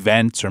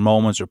events or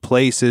moments or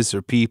places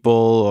or people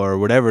or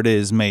whatever it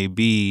is may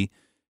be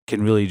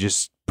can really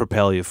just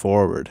propel you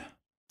forward.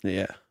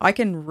 Yeah. I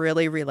can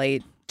really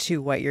relate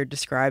to what you're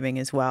describing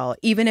as well.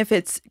 Even if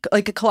it's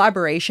like a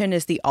collaboration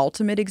is the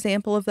ultimate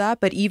example of that.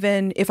 But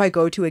even if I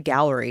go to a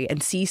gallery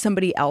and see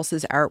somebody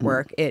else's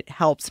artwork, it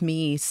helps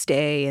me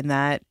stay in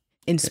that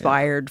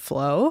inspired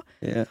flow.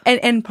 Yeah.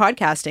 And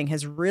podcasting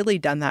has really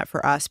done that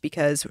for us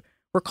because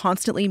we're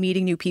constantly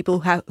meeting new people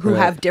who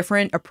have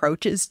different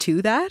approaches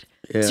to that.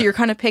 Yeah. So you're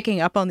kind of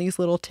picking up on these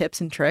little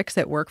tips and tricks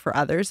that work for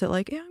others that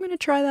like, I'm going to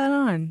try that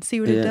on, see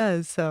what it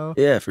does. So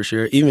yeah, for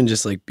sure. Even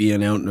just like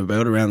being out and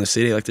about around the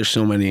city, like there's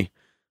so many,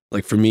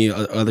 like for me,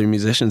 other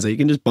musicians that you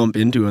can just bump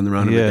into in the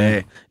run of a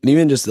day. And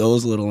even just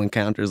those little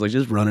encounters, like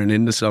just running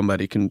into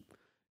somebody can,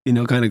 you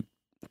know, kind of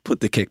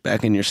put the kick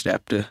back in your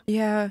step to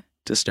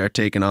start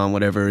taking on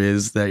whatever it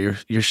is that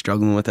you're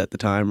struggling with at the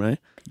time, right?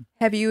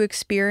 Have you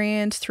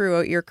experienced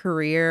throughout your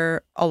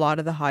career a lot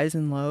of the highs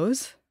and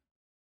lows?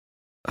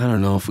 I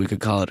don't know if we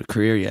could call it a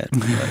career yet.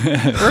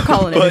 We're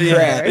calling it a career.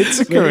 Yeah, it's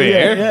a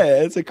career.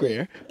 Yeah, it's a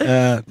career.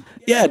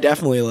 Yeah,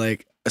 definitely.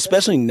 Like,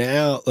 especially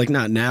now, like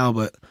not now,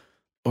 but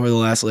over the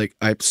last, like,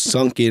 I've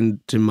sunk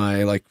into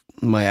my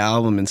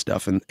album and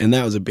stuff. And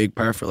that was a big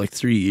part for like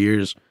 3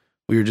 years.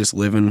 We were just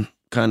living,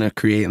 kind of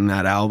creating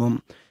that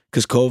album.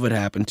 Because COVID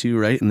happened too,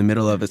 right? In the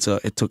middle of it. So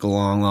it took a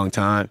long, long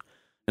time.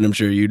 And I'm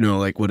sure you know,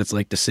 like, what it's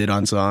like to sit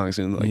on songs.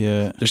 And, like,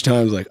 there's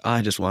times, like,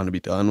 I just want to be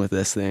done with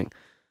this thing.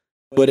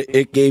 But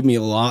it gave me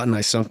a lot, and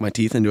I sunk my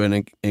teeth into it,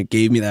 and it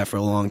gave me that for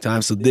a long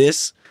time. So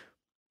this,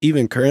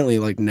 even currently,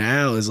 like,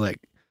 now is, like,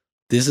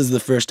 this is the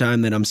first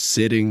time that I'm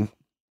sitting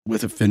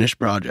with a finished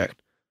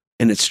project.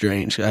 And it's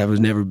strange. I was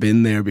never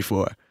been there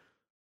before.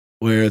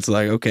 Where it's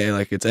like, okay,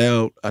 like, it's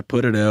out. I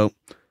put it out.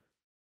 I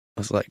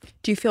was like...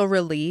 Do you feel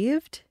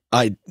relieved?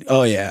 I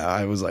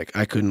was like,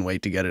 I couldn't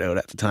wait to get it out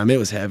at the time. It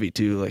was heavy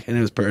too, like, and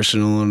it was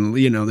personal, and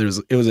you know,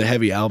 it was a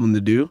heavy album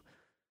to do.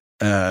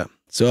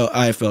 So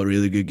I felt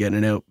really good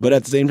getting it out. But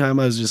at the same time,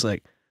 I was just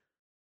like,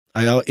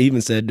 I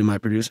even said to my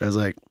producer, I was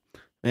like,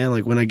 man,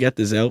 like when I get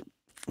this out,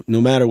 no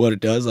matter what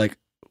it does, like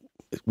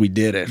we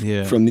did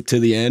it from to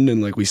the end,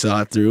 and like we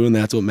saw it through, and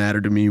that's what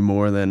mattered to me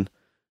more than,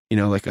 you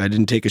know, like I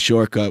didn't take a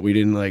shortcut. We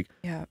didn't like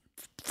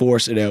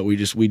force it out. We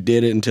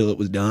did it until it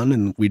was done,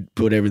 and we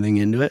put everything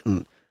into it.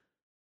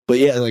 But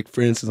yeah, like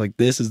for instance, like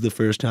this is the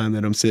first time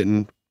that I'm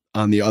sitting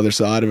on the other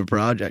side of a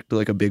project,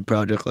 like a big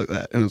project like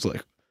that. And it's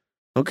like,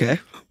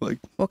 okay. Like,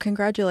 well,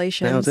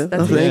 congratulations.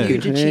 That's a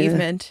huge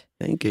achievement.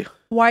 Yeah. Thank you.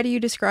 Why do you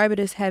describe it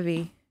as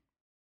heavy?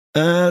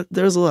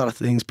 There's a lot of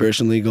things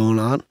personally going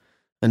on.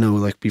 I know,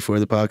 like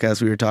before the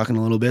podcast we were talking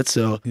a little bit.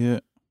 So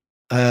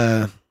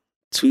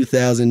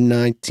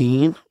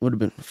 2019 would have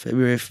been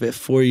February 5th,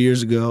 4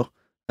 years ago.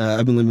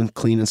 I've been living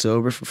clean and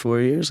sober for 4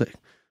 years. Like,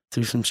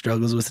 through some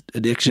struggles with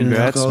addiction.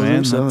 Congrats, and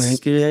alcoholism. man. So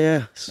thank you.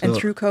 Yeah. So, and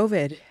through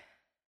COVID.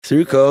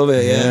 Through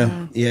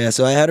COVID, yeah.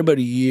 So I had about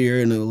a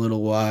year and a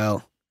little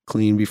while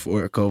clean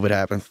before COVID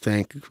happened.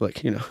 Thank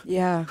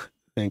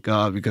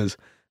God, because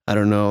I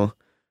don't know,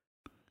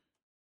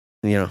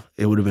 you know,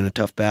 it would have been a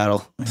tough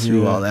battle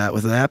through all that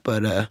with that.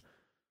 But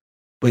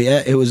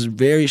yeah, it was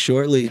very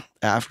shortly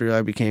after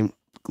I became,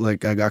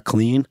 like, I got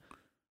clean.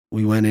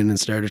 We went in and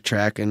started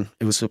tracking.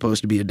 It was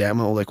supposed to be a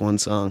demo, like one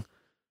song.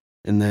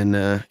 And then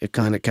it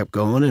kind of kept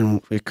going,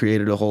 and it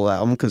created a whole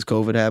album because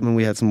COVID happened.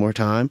 We had some more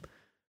time.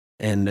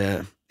 And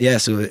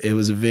so it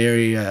was a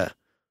very,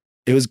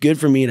 it was good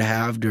for me to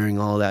have during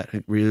all that.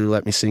 It really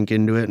let me sink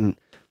into it. And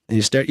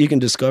And you can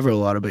discover a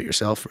lot about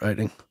yourself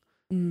writing,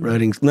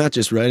 not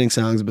just writing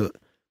songs, but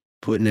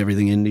putting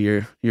everything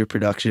into your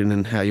production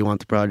and how you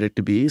want the project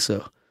to be.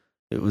 So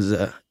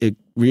it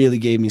really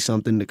gave me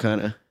something to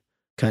kind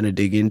of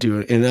dig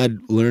into, and I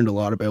learned a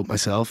lot about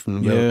myself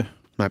and about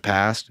my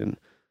past, and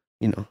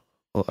a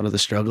lot of the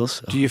struggles.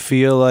 So. Do you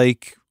feel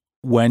like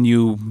when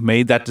you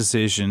made that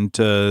decision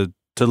to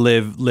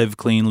live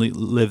clean,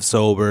 live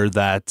sober,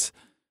 that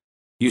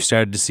you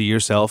started to see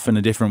yourself in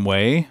a different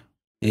way?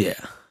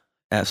 Yeah,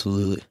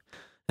 absolutely.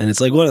 And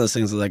it's like one of those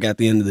things, like at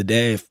the end of the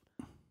day, if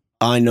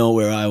I know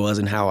where I was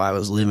and how I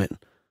was living,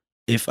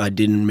 if I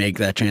didn't make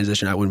that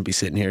transition, I wouldn't be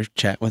sitting here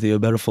chatting with you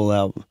about a full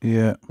album.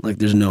 Yeah. Like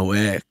there's no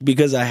way.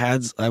 Because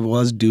I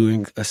was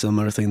doing a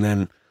similar thing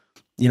then.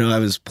 I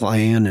was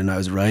playing and I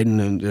was writing,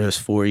 and there was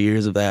 4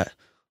 years of that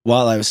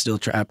while I was still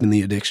trapped in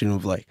the addiction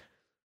of like,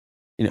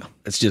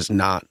 it's just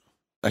not,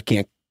 I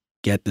can't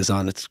get this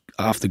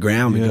off the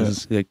ground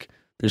because like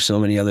there's so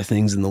many other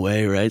things in the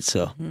way, right?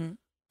 So,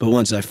 but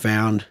once I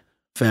found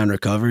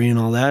recovery and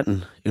all that,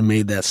 and it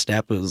made that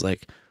step, it was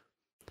like,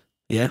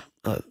 it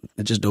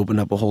just opened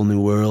up a whole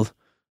new world.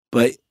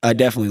 But I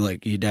definitely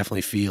you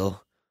definitely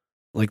feel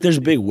like there's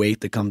a big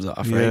weight that comes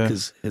off, right?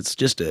 Because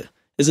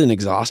it's an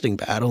exhausting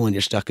battle when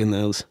you're stuck in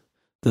those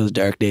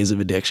dark days of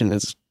addiction.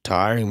 It's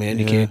tiring, man.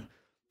 You can't,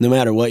 no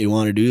matter what you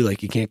want to do,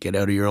 like you can't get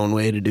out of your own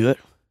way to do it.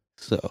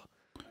 So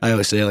I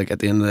always say, like at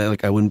the end of that,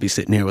 like I wouldn't be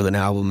sitting here with an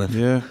album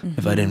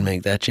if I didn't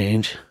make that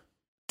change.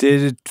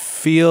 Did it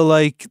feel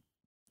like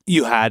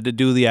you had to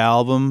do the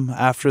album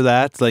after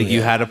that? Like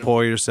you had to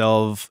pour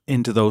yourself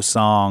into those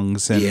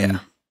songs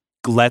and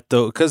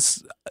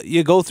because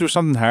you go through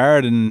something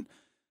hard, and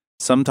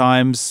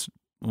sometimes,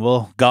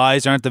 well,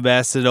 guys aren't the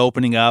best at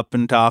opening up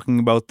and talking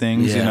about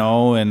things,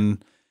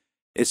 and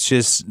it's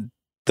just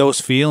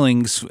those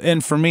feelings.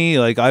 And for me,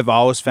 like I've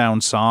always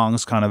found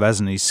songs kind of as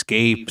an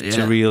escape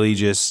to really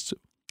just,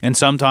 and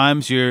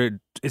sometimes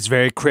it's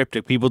very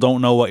cryptic. People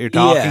don't know what you're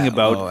talking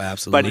about. Oh,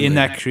 absolutely. But in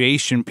that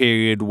creation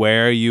period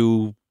where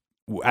you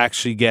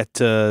actually get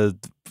to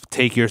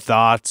take your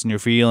thoughts and your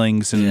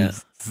feelings and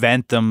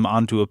vent them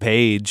onto a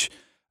page,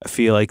 I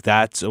feel like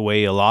that's a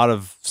way a lot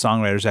of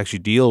songwriters actually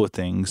deal with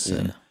things.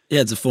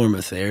 Yeah, it's a form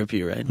of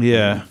therapy, right?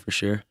 Yeah. For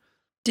sure.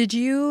 Did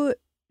you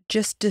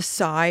just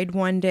decide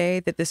one day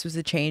that this was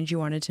a change you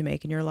wanted to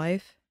make in your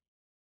life?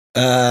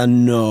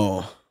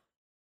 No.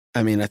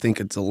 I mean, I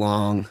think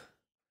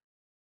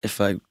if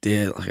I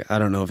did, like, I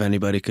don't know if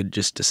anybody could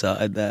just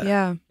decide that.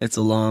 Yeah. It's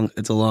a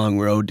long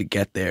road to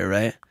get there,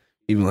 right?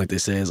 Even like they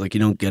say, it's like you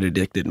don't get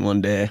addicted in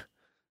one day.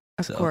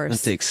 Of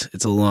course.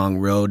 It's a long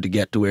road to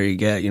get to where you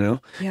get, Yeah.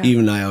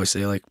 Even I always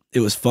say, like, it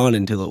was fun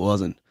until it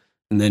wasn't.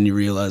 And then you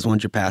realize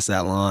once you're past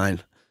that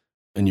line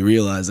and you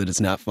realize that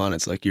it's not fun,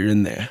 it's like you're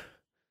in there.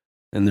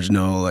 And there's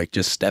no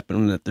just stepping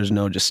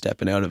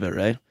out of it,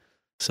 right?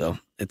 So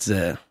it's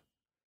there's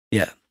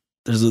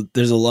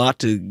a lot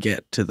to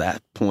get to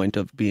that point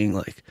of being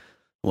like,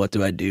 what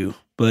do I do?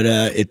 But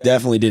it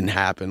definitely didn't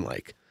happen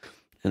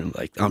and I'm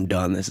like, I'm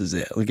done, this is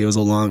it. Like it was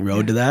a long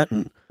road to that.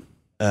 And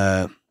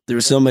there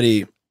was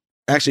somebody,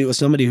 actually it was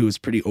somebody who was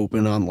pretty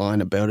open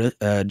online about it.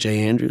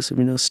 Jay Andrews, if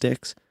you know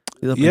Styx.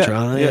 He's up in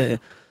Toronto. Yeah.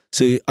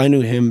 So I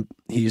knew him.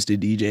 He used to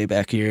DJ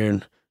back here,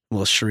 and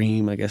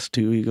Shreem, I guess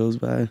too, he goes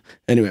by.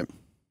 Anyway,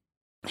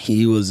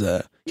 he was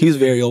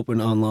very open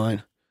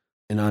online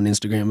and on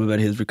Instagram about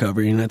his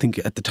recovery. And I think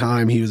at the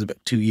time he was about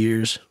 2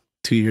 years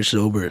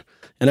sober.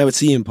 And I would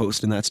see him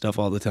posting that stuff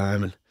all the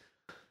time. And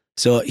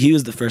so he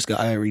was the first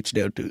guy I reached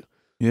out to.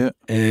 Yeah.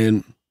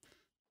 And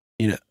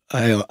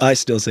I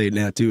still say it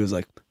now too, is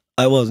like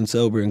I wasn't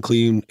sober and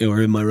clean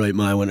or in my right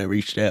mind when I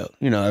reached out.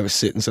 I was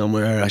sitting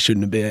somewhere I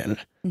shouldn't have been.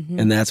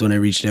 And that's when I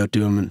reached out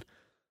to him,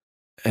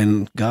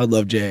 and God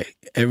love Jay.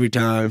 Every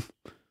time,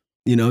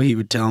 he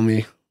would tell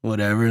me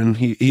whatever, and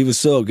he was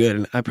so good,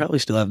 and I probably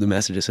still have the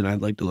messages, and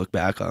I'd like to look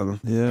back on them.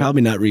 Yeah.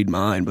 Probably not read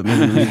mine, but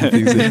maybe read the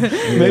things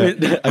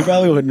maybe I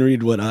probably wouldn't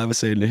read what I was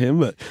saying to him,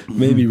 but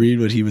maybe read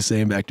what he was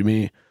saying back to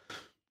me.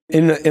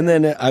 And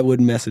then I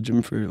would message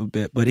him for a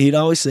bit, but he'd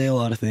always say a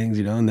lot of things,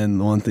 and then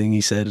the one thing he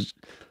said is,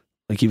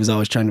 like, he was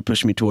always trying to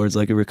push me towards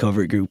like a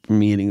recovery group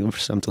meeting or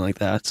something like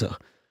that. So,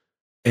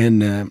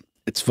 and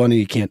it's funny,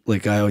 you can't,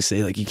 like I always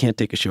say, like, you can't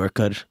take a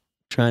shortcut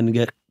trying to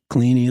get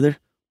clean either.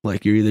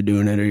 Like, you're either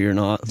doing it or you're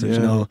not. There's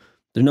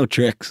no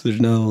tricks.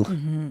 There's no,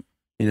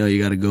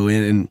 you got to go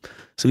in. And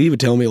so he would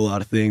tell me a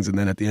lot of things. And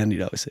then at the end,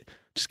 he'd always say,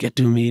 just get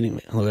to a meeting,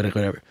 man,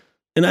 whatever.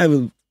 And I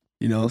would,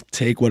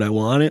 take what I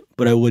wanted,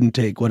 but I wouldn't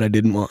take what I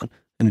didn't want.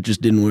 And it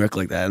just didn't work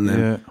like that. And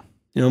then,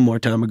 more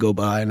time would go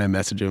by and I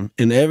message him.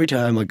 And every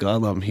time, like,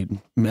 God love him, he'd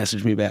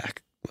message me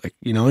back. Like,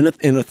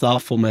 in a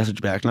thoughtful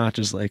message back, not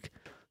just like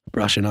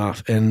brushing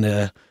off.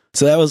 And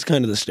so that was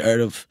kind of the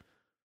start of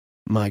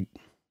my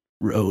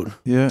road.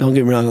 Yeah. Don't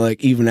get me wrong,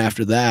 like, even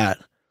after that,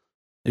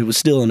 it was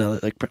still another,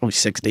 like, probably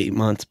 6 to 8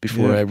 months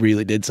before I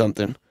really did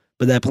something.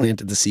 But that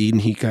planted the seed,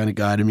 and he kind of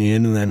guided me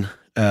in. And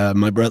then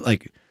my brother,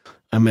 like,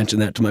 I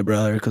mentioned that to my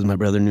brother because my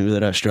brother knew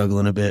that I was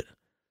struggling a bit.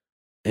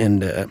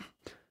 And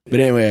but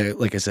anyway,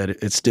 like I said,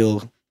 it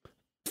still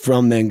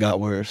from then got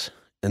worse.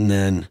 And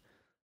then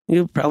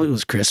it probably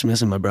was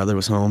Christmas and my brother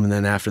was home. And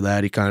then after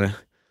that, he kind of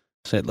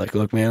said, like,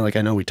 look, man, like,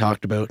 I know we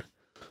talked about,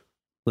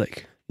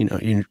 like, you know,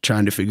 you're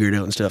trying to figure it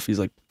out and stuff. He's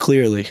like,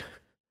 clearly,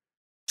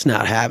 it's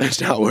not happening.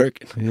 It's not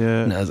working.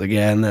 Yeah. And I was like,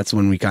 yeah. And that's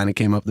when we kind of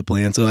came up with the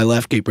plan. So I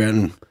left Cape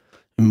Breton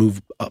and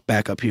moved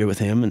back up here with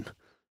him. And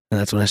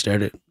that's when I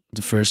started.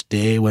 The first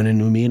day, went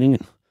into a meeting,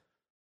 and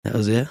that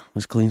was it. It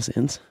was clean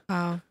since.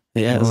 Wow.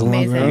 Yeah, it was a long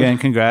Amazing. road. Again,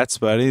 congrats,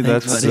 buddy.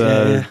 Thanks, That's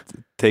buddy. Yeah.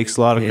 takes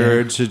a lot of Yeah.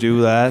 courage to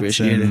do that.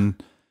 Appreciate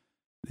and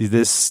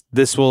this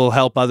will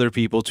help other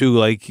people too.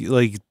 Like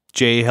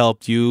Jay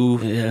helped you.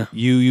 Yeah.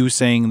 You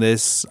saying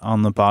this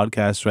on the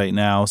podcast right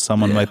now,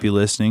 someone Yeah. might be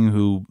listening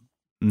who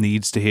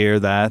needs to hear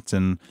that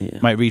and Yeah.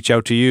 might reach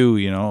out to you,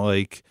 you know,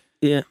 like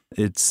Yeah.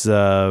 it's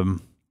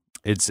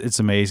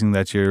amazing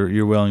that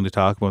you're willing to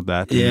talk about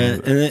that. Yeah.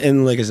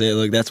 And like I said,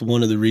 like that's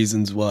one of the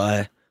reasons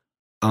why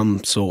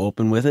I'm so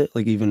open with it.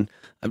 Like even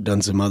I've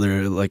done some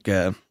other like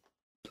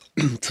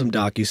some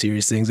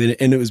docu-series things,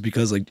 and it was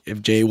because like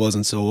if Jay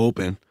wasn't so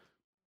open,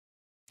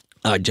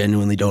 I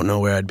genuinely don't know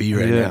where I'd be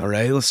right Yeah. now,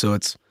 right? So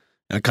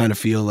I kind of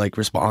feel like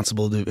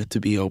responsible to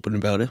be open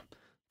about it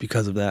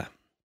because of that.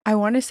 I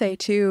want to say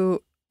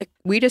too, like,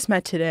 we just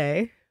met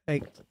today,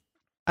 like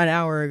an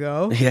hour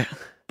ago, Yeah.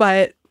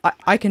 but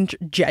I can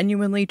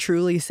genuinely,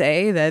 truly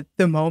say that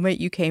the moment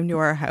you came to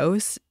our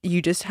house,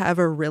 you just have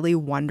a really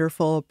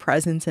wonderful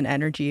presence and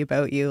energy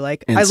about you.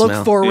 Like And I look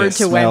smell. forward Yeah,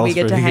 to when we smells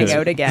get to pretty hang good.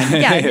 out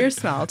again. Yeah, and your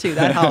smell too.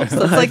 That helps.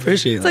 So it's I like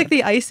appreciate it's that. like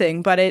the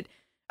icing, but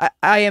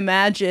I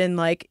imagine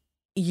like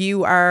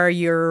you are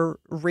your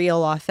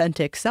real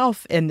authentic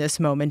self in this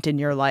moment in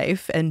your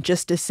life, and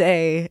just to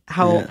say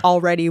how Yeah.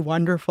 already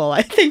wonderful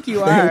I think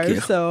you Thank are.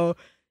 you. So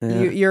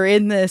Yeah. you're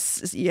in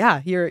this,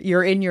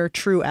 you're in your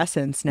true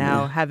essence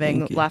now, Yeah, having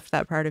thank you. left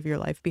that part of your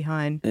life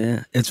behind.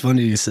 Yeah, it's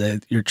funny you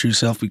said your true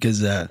self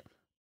because I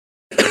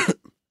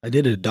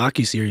did a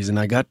docu-series and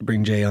I got to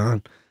bring Jay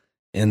on,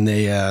 and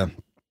they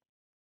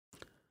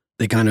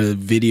kind of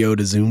videoed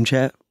a Zoom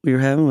chat we were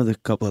having with a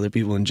couple other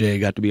people, and Jay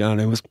got to be on.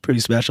 It was pretty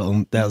special.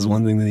 And that was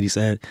one thing that he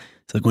said.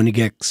 It's like when you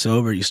get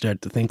sober, you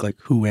start to think like,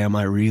 who am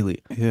I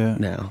really Yeah.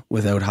 now,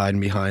 without hiding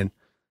behind,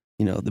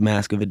 you know, the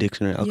mask of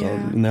addiction or alcohol.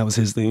 Yeah. And that was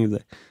his thing.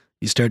 That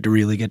you start to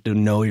really get to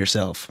know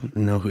yourself, and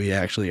know who you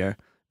actually are,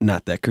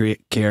 not that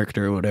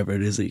character or whatever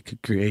it is that you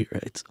could create,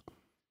 right? So,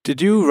 Did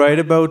you write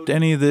about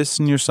any of this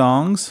in your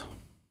songs?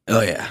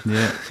 oh yeah,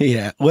 Yeah.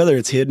 yeah. Whether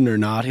it's hidden or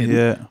not hidden.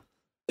 Yeah.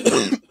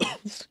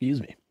 Excuse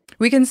me.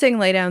 We can sing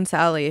 "Lay Down,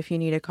 Sally" if you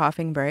need a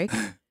coughing break.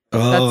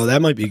 Oh,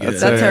 that might be good.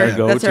 That's our That's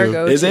go-to. our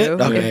go-to. Is it?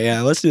 Okay,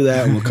 yeah. Let's do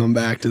that, and we'll come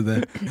back to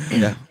the.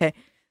 Yeah. Okay.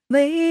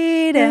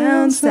 Lay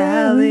down,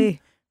 Sally,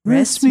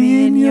 rest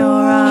me in your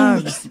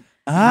arms.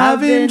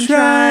 I've been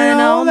trying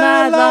all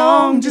night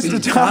long just to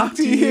talk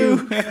to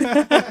you.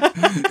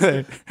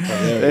 There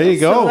you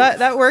So go.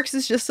 that works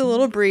as just a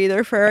little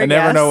breather for our I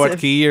never know guests. what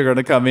key you're going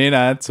to come in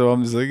at, so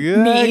I'm just like,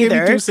 yeah, Me give me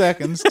either. 2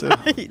 seconds.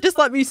 To... Just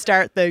let me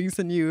start things,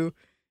 and you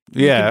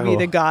yeah. can be the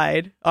well,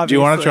 guide. do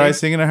you want to try obviously.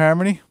 singing a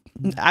harmony?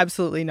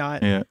 Absolutely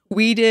not. Yeah.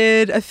 We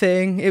did a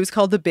thing. It was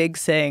called the Big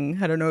Sing.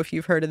 I don't know if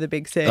you've heard of the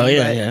Big Sing. Oh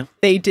yeah, but yeah.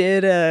 They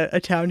did a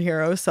Town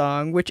Hero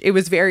song, which it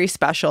was very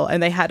special,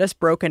 and they had us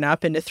broken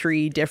up into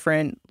 3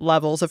 different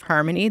levels of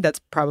harmony. That's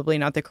probably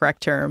not the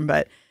correct term,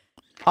 but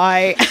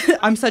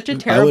I'm such a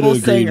terrible agreed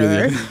with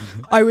singer. you.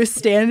 I was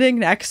standing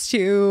next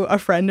to a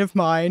friend of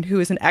mine who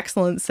is an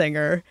excellent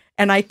singer,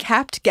 and I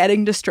kept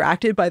getting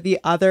distracted by the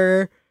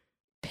other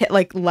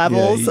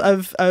levels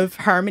of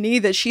harmony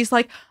that she's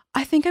like,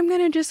 I think I'm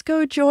going to just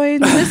go join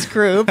this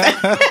group,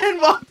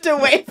 and walked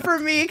away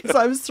from me because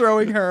I was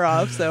throwing her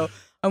off. So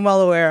I'm well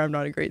aware I'm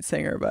not a great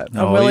singer, but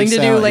I'm willing to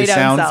do Lay you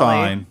Down, sound Sally.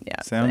 fine.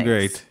 Yeah, Sound thanks.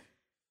 great.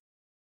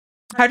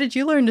 How did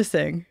you learn to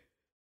sing?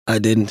 I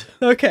didn't.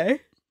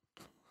 Okay.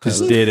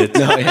 Just did it.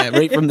 No, yeah,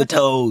 right from the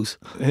toes.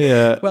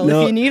 Yeah. Well,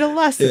 No, if you need a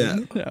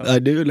lesson. Yeah, No. I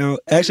do. No,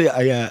 actually,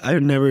 I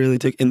never really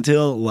took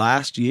until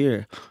last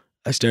year.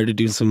 I started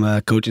doing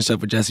some coaching stuff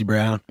with Jesse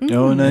Brown,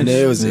 Oh, nice. and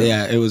it was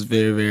it was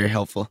very, very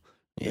helpful.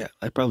 Yeah,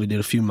 I probably did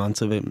a few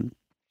months of it.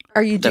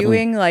 Are you Definitely.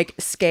 doing like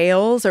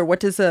scales, or what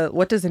does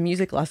a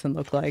music lesson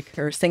look like,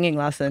 or a singing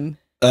lesson?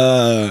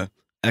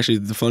 Actually,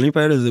 the funny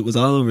part is it was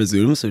all over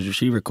Zoom, so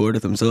she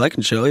recorded them, so I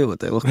can show you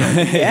what they look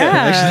like. Yeah.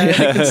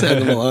 Actually, I can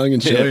send them along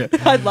and show you.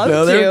 I'd love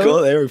No, to. they were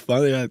cool. They were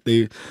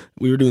funny.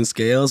 We were doing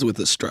scales with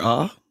a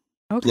straw,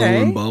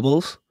 blowing Okay.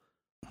 bubbles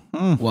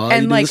Hmm. while you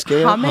And do the like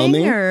scale,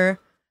 humming, or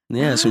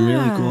Yeah, some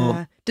really cool.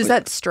 Ah. Does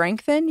that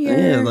strengthen your?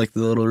 Yeah, like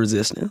the little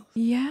resistance.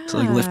 Yeah. It's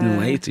like lifting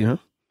weights, you know?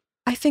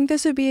 I think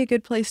this would be a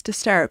good place to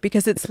start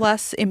because it's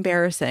less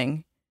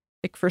embarrassing,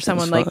 like for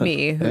someone like fun.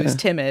 me who's Yeah.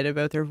 timid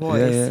about their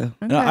voice. yeah.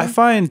 No, I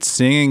find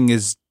singing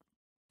is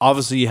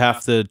obviously you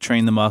have to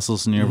train the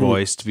muscles in your Mhm.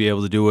 voice to be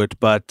able to do it,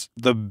 but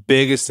the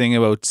biggest thing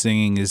about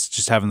singing is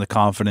just having the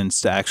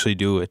confidence to actually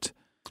do it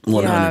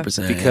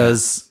 100%.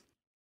 because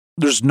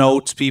there's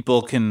notes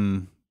people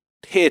can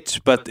hit,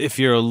 but if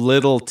you're a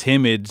little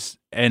timid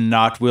and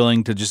not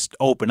willing to just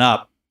open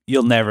up,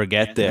 you'll never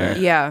get there.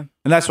 Yeah.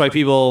 And that's why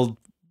people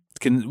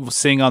can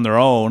sing on their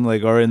own,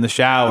 like, or in the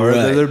shower.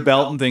 Right. They're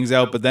belting things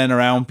out, but then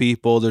around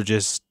people, they're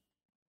just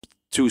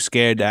too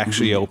scared to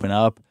actually open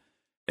up.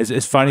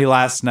 It's funny.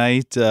 Last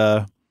night,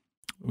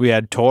 we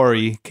had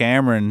Tori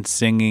Cameron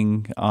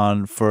singing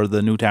for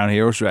the Newtown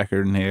Heroes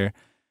record in here,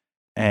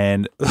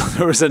 and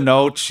there was a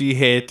note she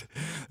hit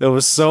that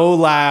was so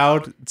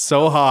loud,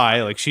 so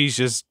high. Like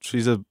she's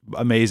an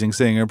amazing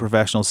singer,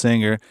 professional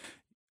singer.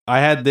 I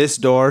had this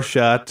door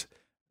shut,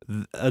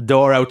 a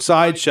door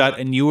outside shut,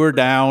 and you were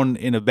down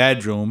in a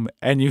bedroom,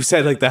 and you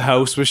said like the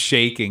house was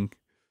shaking.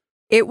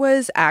 It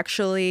was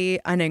actually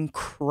an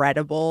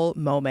incredible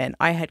moment.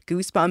 I had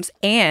goosebumps,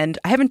 and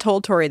I haven't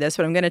told Tori this,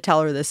 but I'm going to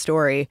tell her this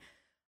story.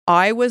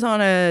 I was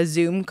on a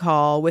Zoom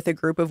call with a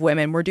group of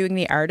women. We're doing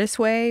the Artist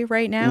Way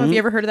right now. Have you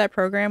ever heard of that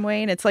program,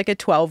 Wayne? It's like a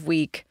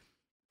 12-week.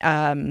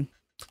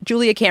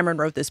 Julia Cameron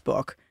wrote this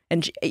book,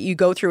 and you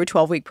go through a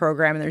 12-week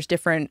program, and there's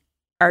different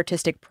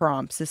artistic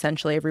prompts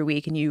essentially every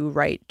week, and you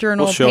write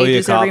journal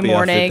pages every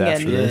morning.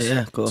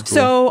 And Cool.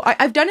 So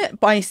I've done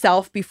it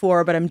myself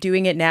before, but I'm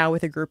doing it now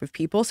with a group of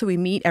people. So we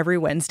meet every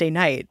Wednesday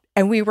night,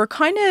 and we were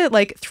kind of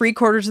like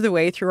 3/4 of the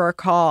way through our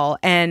call,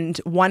 and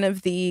one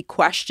of the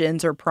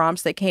questions or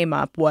prompts that came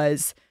up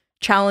was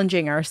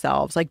challenging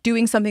ourselves, like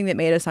doing something that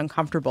made us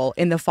uncomfortable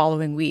in the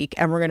following week,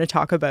 and we're going to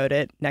talk about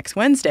it next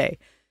Wednesday.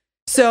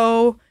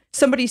 So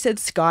somebody said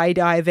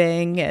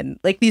skydiving and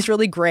like these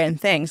really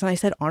grand things. And I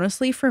said,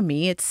 honestly, for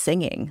me, it's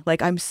singing.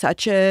 Like I'm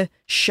such a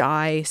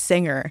shy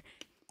singer.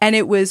 And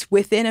it was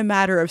within a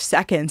matter of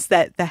seconds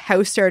that the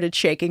house started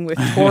shaking with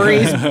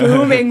Tori's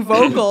booming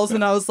vocals.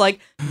 And I was like,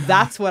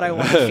 that's what I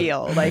want to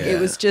feel. Like it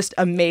was just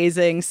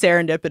amazing,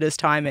 serendipitous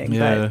timing. Yeah.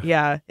 But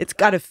yeah, it's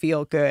got to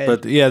feel good.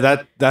 But yeah,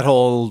 that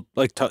whole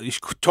like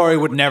Tori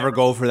would never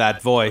go for that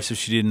voice if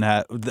she didn't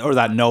have, or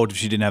that note if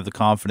she didn't have the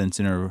confidence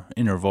in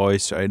her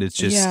voice, right? It's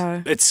just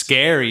it's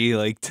scary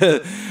like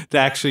to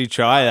actually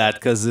try that,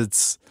 because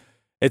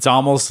it's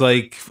almost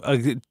like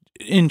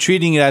in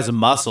treating it as a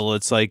muscle,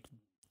 it's like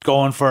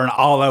going for an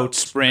all-out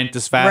sprint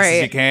as fast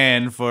as you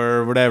can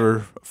for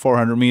whatever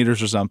 400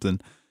 meters or something.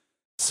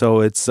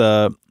 So it's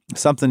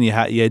something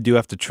you do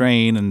have to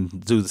train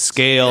and do the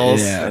scales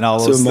and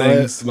all those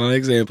things. My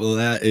example of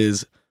that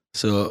is,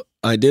 so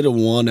I did a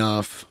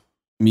one-off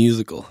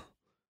musical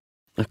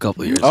a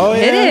couple of years ago. Oh yeah,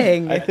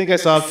 Kidding. I think I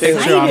saw a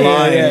picture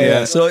online.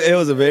 Yeah. So it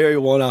was a very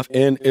one-off,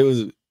 and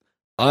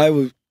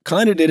I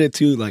kind of did it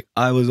too. Like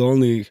I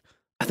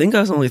think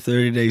I was only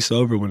 30 days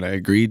sober when I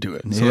agreed to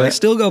it. So I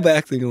still go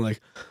back thinking like,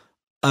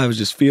 I was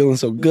just feeling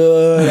so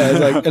good.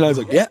 I was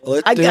like, yeah,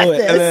 let's do it.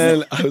 This. And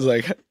then I was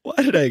like, why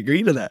did I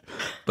agree to that?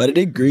 But I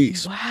did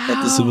Grease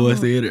at the Savoy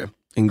Theater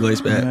in Glace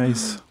Bay.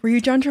 Nice. Were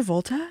you John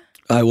Travolta?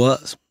 I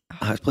was.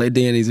 I played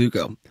Danny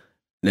Zuko.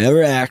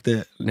 Never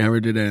acted, never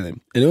did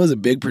anything. And it was a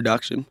big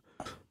production.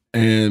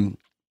 And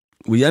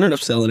we ended up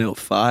selling out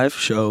 5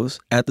 shows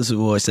at the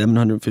Savoy,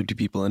 750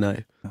 people a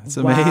night. That's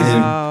amazing.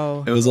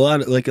 Wow. It was a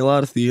lot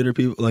of theater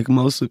people. Like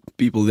most of the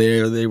people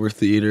there, they were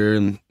theater,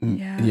 and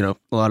you know,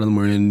 a lot of them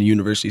were in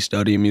university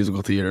studying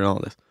musical theater and all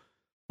this.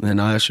 And then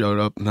I showed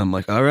up, and I'm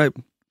like, all right,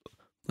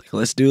 like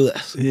let's do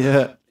this.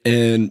 Yeah.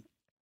 And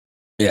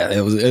yeah,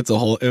 it was a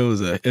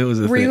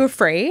Were thing. you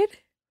afraid?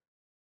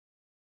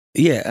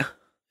 Yeah.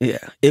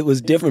 It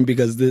was different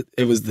because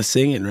it was the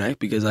singing, right?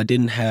 Because I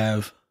didn't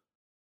have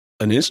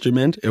an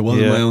instrument. It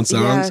wasn't my own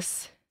songs.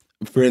 Yes.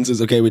 For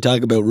instance, okay, we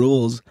talk about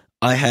rules.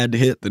 I had to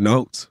hit the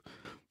notes.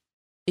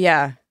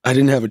 Yeah. I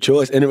didn't have a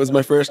choice, and it was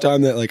my first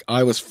time that like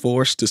I was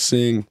forced to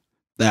sing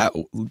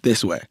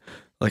this way.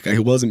 Like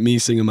it wasn't me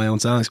singing my own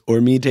songs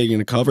or me taking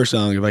a cover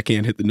song. If I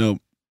can't hit the note,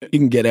 you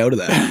can get out of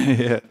that.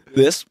 Yeah.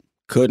 This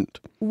couldn't.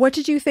 What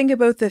did you think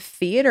about the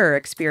theater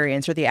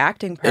experience or the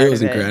acting part? It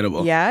was of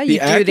incredible. Yeah, you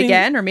do it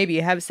again, or maybe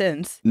you have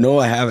since. No,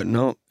 I haven't.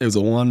 No, it was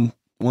a one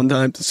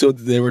time. So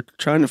they were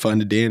trying to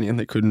find a Danny, and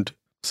they couldn't.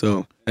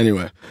 So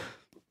anyway,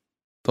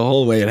 the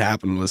whole way it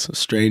happened was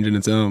strange in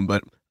its own.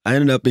 But I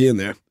ended up being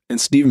there. And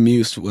Stephen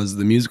Muse was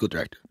the musical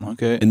director.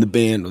 Okay. And the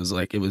band was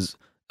like, it was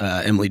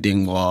Emily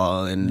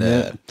Dingwall and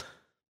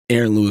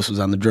Aaron Lewis was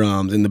on the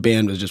drums. And the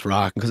band was just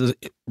rocking. Because it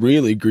was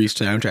really Grease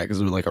soundtrack. Because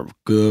it was like a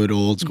good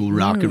old school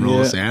rock and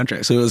roll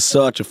soundtrack. So it was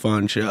such a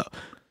fun show.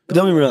 But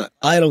don't get me wrong,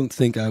 I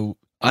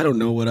don't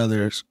know what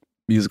other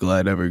musical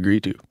I'd ever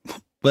agreed to.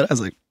 But I was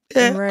like,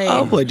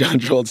 I'll play John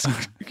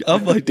Travolta. I'll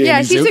play Danny Yeah,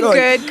 he's Zuko.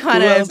 a good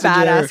kind of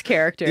badass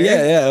character.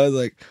 Yeah. I was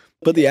like,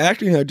 but the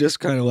acting, I just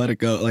kind of let it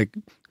go. Like,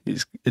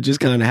 it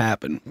just kind of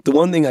happened. The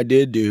one thing I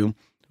did do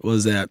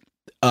was that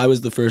I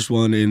was the first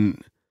one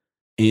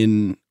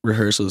in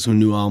rehearsals who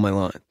knew all my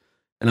lines,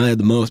 and I had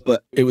the most.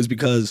 But it was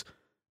because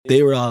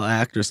they were all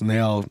actors and they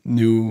all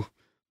knew,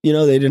 you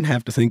know, they didn't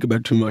have to think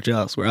about too much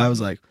else. Where I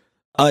was like,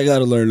 I got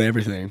to learn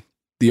everything.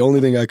 The only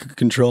thing I could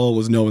control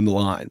was knowing the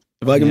lines.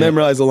 If I can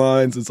memorize the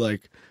lines, it's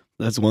like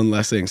that's one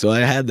less thing. So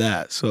I had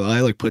that. So I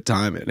like put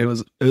time in. It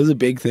was a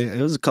big thing.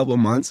 It was a couple of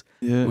months.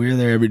 Yeah. We were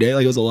there every day.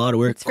 Like it was a lot of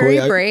work. It's very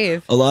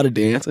brave. A lot of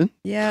dancing.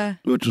 Yeah.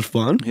 Which was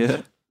fun.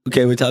 Yeah.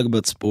 Okay, we talk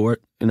about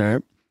sport and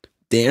art.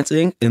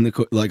 Dancing and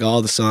like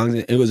all the songs.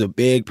 It was a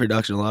big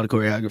production, a lot of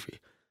choreography.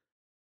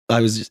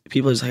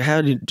 people are just like,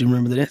 how do you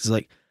remember the dance? It's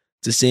like,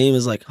 it's the same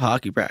as like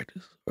hockey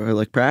practice or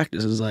like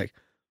practice. It's like,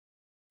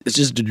 it's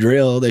just a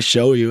drill. They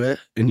show you it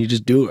and you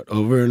just do it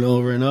over and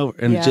over and over.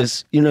 And it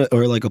just,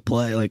 or like a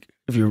play, like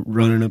if you're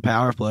running a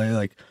power play,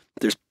 like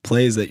there's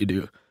plays that you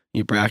do,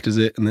 you practice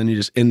it and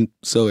then and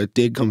so it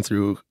did come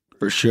through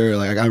for sure.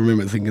 Like I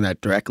remember thinking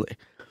that directly.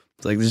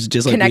 It's like, this is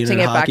just like connecting being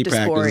in it hockey back to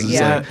practice. sport.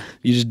 It's like,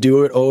 you just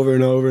do it over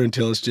and over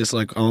until it's just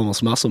like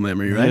almost muscle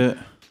memory, right?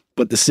 Yeah.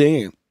 But the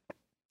singing,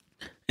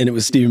 and it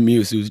was Stephen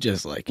Muse, who was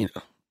just like,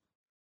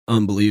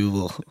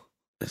 unbelievable.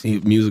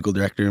 He's a musical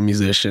director, a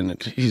musician,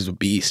 and he's a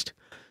beast.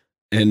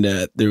 And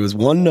there was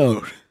one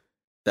note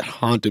that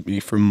haunted me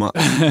for months.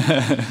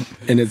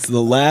 And it's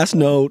the last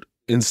note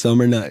in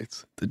Summer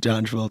Nights that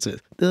John Travolta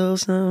says,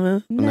 "Those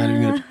summer," I'm not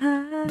even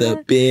gonna,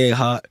 the big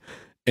hot.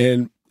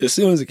 And as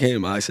soon as it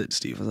came, I said to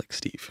Steve, I was like,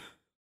 Steve,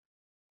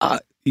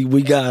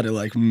 we gotta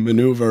like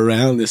maneuver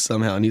around this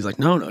somehow. And he's like,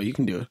 no, you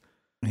can do it.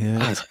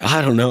 Yeah. I was like,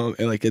 I don't know.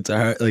 And like, it's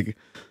hard. Like,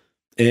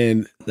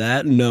 and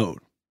that note,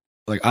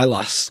 like, I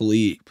lost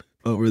sleep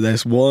over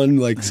this one,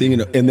 like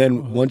singing. And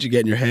then once you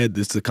get in your head,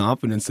 it's the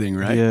confidence thing,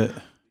 right? Yeah.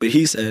 But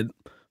he said,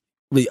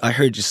 I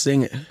heard you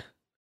sing it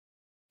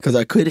because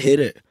I could hit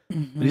it.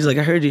 But he's like,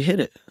 I heard you hit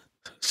it.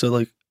 So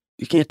like,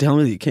 you can't tell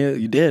me that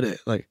you did it.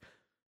 Like,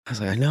 I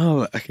was like, I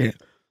know, I can't.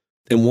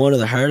 And one of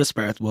the hardest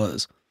parts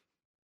was,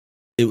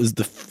 it was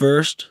the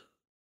first,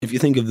 if you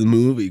think of the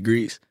movie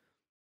Grease,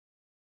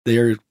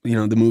 the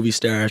movie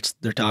starts,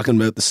 they're talking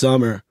about the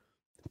summer,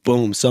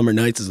 boom, Summer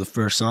Nights is the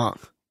first song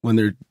when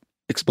they're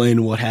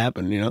explaining what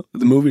happened,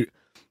 the movie.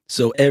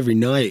 So every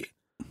night,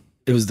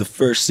 it was the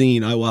first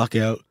scene. I walk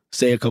out,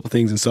 say a couple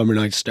things, and Summer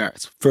Nights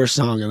starts. First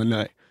song of the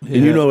night. Yeah.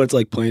 And it's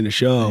like playing a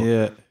show.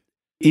 Yeah.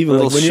 Even A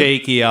little like when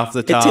shaky off the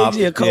it top. takes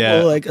you a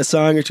couple, like a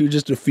song or two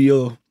just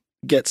to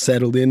get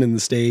settled in the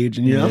stage,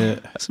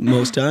 and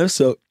most times.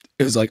 So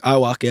it was like, I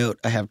walk out,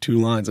 I have 2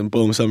 lines, and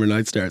boom, Summer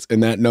Night starts,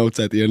 and that note's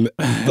at the end,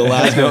 the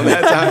last note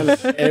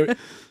that time.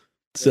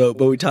 So,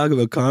 but we talk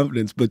about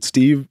confidence, but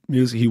Steve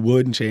Music, he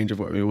wouldn't change it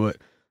for me. What?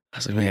 I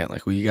was like, man,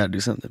 like, you got to do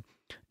something.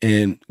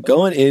 And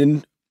going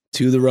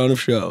into the run of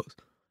shows,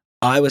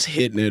 I was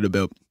hitting it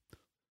about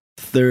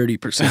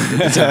 30% of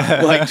the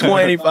time, like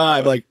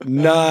 25, like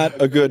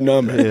not a good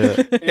number.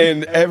 Yeah.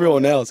 And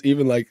everyone else,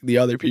 even like the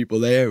other people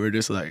there, were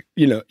just like,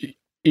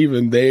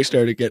 even they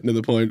started getting to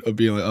the point of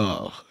being like,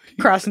 oh,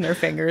 Crossing their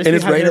fingers. and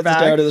it's behind right their at the back.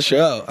 start of the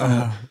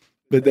show.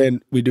 But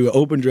then we do an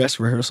open dress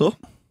rehearsal,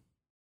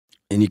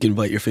 and you can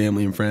invite your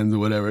family and friends or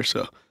whatever.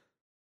 So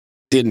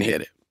didn't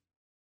hit it.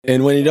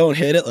 And when you don't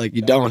hit it, like,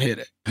 you don't hit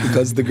it,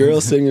 because the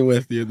girls singing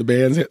with you, the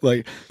band's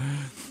like,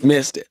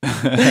 missed it.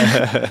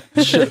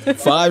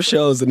 5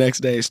 shows the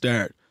next day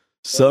start.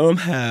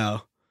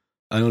 Somehow,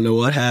 I don't know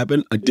what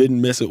happened, I didn't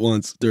miss it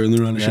once during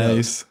the run of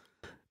shows.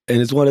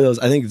 And it's one of those,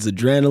 I think it's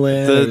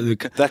adrenaline.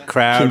 That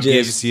crowd can just-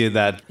 gives you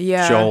that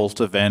jolt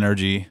of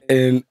energy.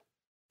 And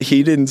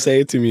he didn't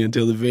say it to me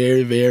until the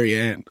very, very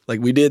end.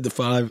 Like, we did the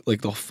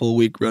full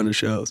week run of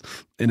shows.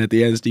 And at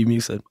the end, Steve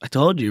Muse said, I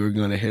told you you were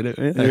going to hit it.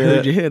 Man. I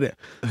heard you hit it.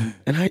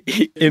 And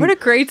What a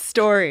great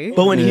story.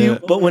 But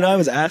when I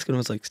was asking, I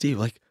was like, Steve,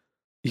 like,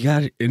 you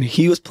got it. And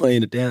he was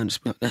playing it down.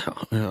 Just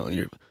no,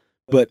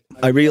 but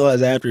I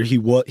realized after he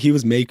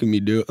was making me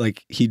do it.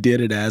 Like, he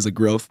did it as a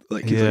growth.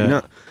 Like, he's like,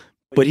 no.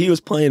 But he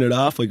was playing it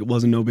off like it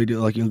wasn't no big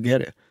deal. Like, you'll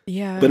get it.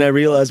 Yeah. But I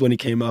realized when he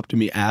came up to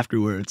me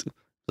afterwards,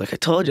 like, I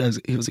told you,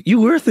 he was like, you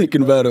were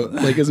thinking about it.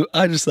 Like,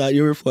 I just thought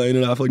you were playing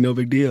it off like no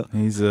big deal.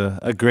 He's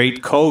a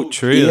great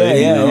coach,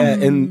 really.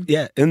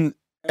 Yeah. And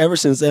ever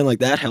since then, like,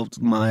 that helped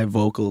my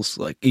vocals.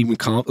 Like, even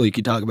like,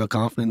 you talk about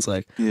confidence.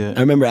 Like, I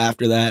remember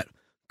after that,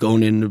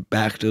 going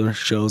back to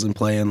shows and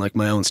playing like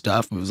my own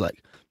stuff. It was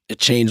like, it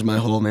changed my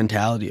whole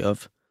mentality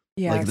of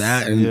like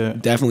that,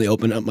 and definitely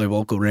opened up my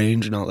vocal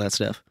range and all that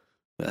stuff.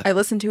 Yeah. I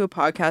listened to a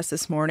podcast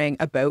this morning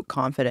about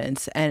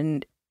confidence,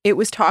 and it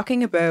was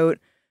talking about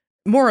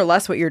more or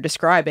less what you're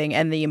describing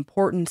and the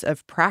importance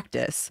of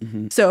practice.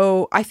 Mm-hmm.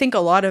 So I think a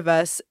lot of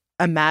us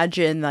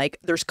imagine like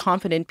there's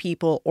confident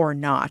people or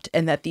not,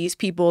 and that these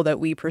people that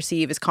we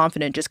perceive as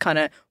confident just kind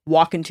of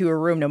walk into a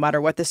room no matter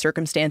what the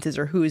circumstances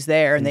or who's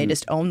there, and they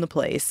just own the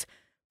place.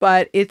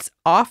 But it's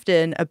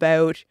often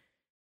about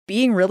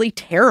being really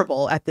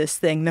terrible at this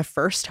thing the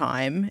first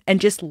time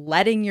and just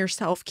letting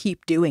yourself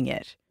keep doing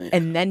it.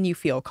 And then you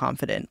feel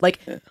confident. Like,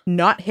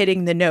 not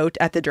hitting the note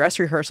at the dress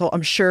rehearsal,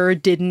 I'm sure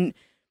didn't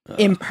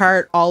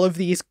impart all of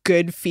these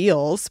good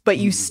feels, but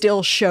you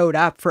still showed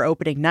up for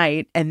opening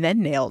night and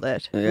then nailed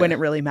it when it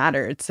really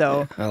mattered.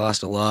 So I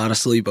lost a lot of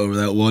sleep over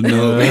that one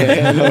note,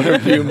 man, over a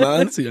few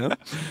months,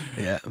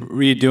 Yeah.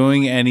 Were you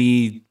doing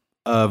any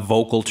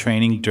vocal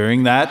training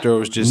during that, or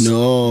was just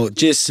no,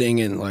 just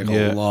singing like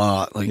a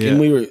lot. Like, and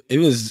it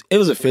was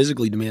a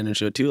physically demanding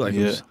show too. Like,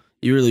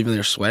 you were leaving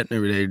there sweating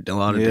every day, a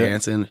lot of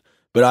dancing,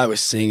 but I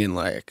was singing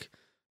like.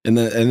 And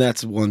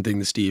that's one thing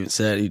that Steven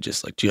said. He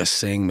just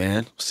sing,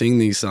 man. Sing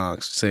these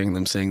songs. Sing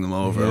them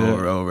over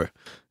and over.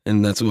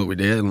 And that's what we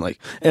did. And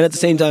at the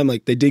same time,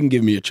 like, they didn't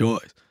give me a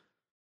choice.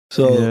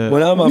 So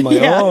when I'm on my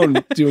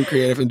own doing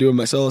creative and doing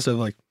my solo stuff,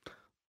 like,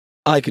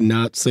 I can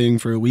not sing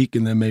for a week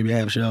and then maybe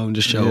have a show and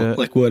just show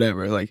like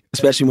whatever. Like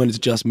especially when it's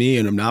just me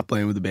and I'm not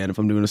playing with the band. If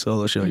I'm doing a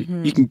solo show,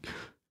 you can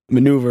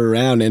maneuver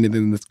around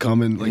anything that's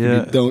coming. Like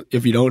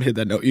if you don't hit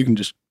that note, you can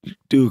just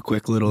do a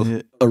quick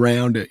little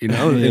around it, and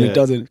it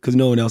doesn't because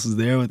no one else is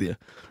there with you.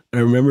 And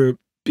I remember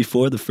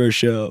before the first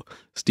show,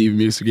 Steve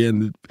Muse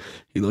again,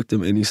 he looked at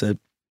me and he said,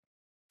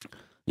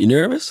 "You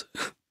nervous?"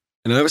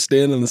 And I was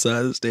standing on the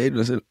side of the stage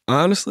and I said,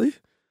 "Honestly,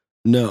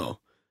 no.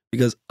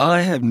 Because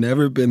I have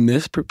never been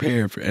this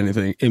prepared for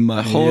anything in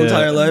my whole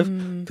entire life.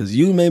 Because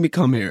you made me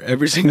come here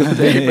every single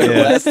day for the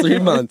last 3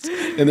 months,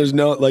 and there's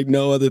no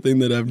other thing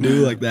that I've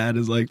do like that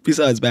is like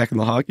besides back in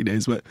the hockey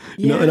days. But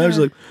you know, and I was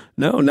like,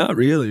 no, not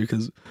really,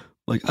 because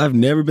like I've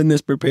never been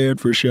this prepared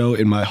for a show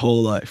in my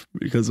whole life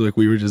because like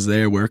we were just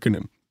there working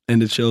him,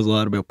 and it shows a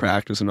lot about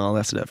practice and all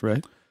that stuff,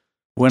 right?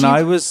 When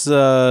I was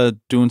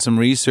doing some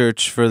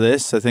research for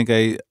this, I think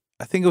it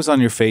was on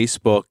your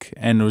Facebook,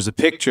 and there was a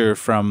picture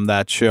from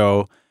that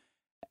show.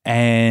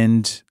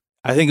 And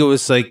I think it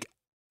was like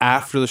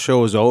after the show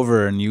was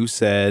over and you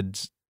said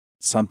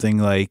something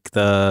like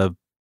the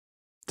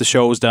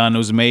show was done, it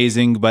was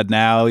amazing, but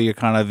now you're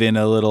kind of in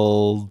a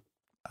little,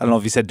 I don't know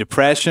if you said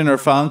depression or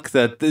funk,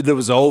 that it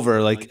was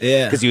over, like,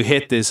 because you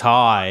hit this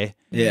high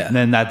and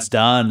then that's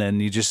done.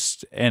 And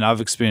and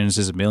I've experienced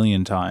this a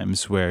million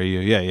times where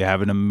you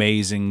have an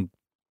amazing,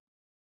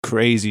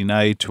 crazy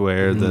night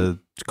where the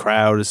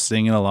crowd is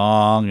singing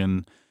along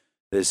and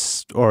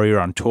or you're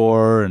on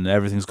tour and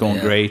everything's going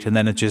great, and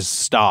then it just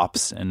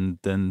stops, and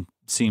then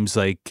seems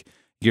like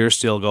you're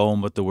still going,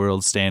 but the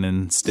world's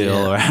standing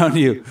still around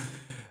you.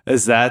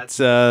 Is that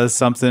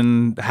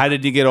something? How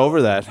did you get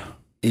over that?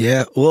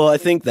 Yeah, well, I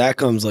think that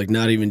comes like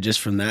not even just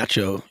from that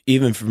show.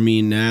 Even for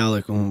me now,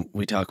 like when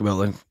we talk about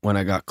like when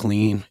I got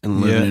clean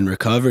and living in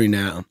recovery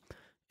now,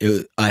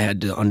 I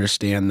had to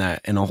understand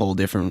that in a whole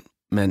different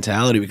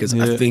mentality, because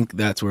I think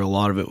that's where a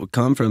lot of it would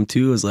come from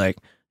too. Is like,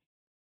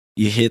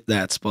 you hit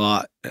that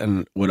spot,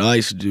 and what I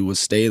used to do was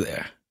stay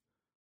there.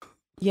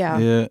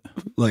 Yeah.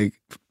 Like,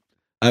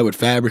 I would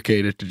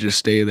fabricate it to just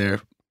stay there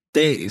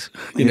days,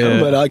 you know,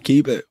 but I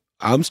keep it.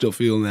 I'm still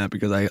feeling that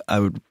because I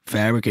would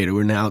fabricate it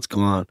where now it's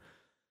gone.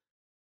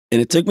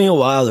 And it took me a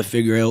while to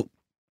figure out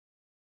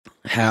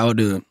how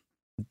to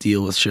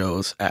deal with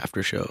shows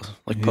after shows,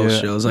 like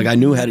post shows. Like, I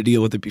knew how to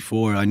deal with it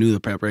before. I knew the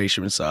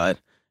preparation side,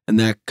 and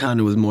that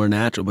kind of was more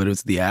natural, but it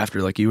was the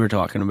after, like you were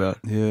talking about.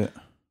 Yeah.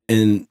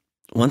 And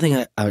one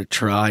thing I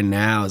try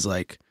now is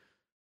like,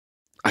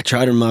 I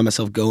try to remind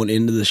myself going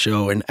into the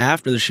show and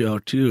after the show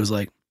too, is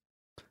like,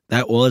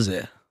 that was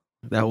it.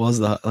 That was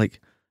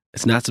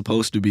it's not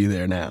supposed to be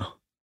there now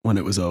when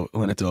it's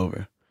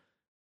over.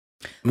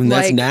 I mean,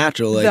 that's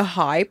natural. Like the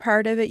high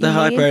part of it, the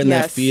high part and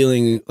that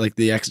feeling, like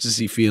the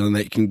ecstasy feeling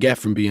that you can get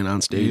from being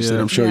on stage that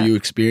I'm sure you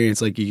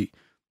experience. Like you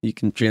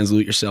can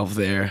translate yourself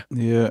there.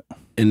 Yeah.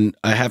 And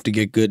I have to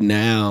get good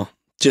now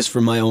just for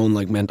my own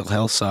like mental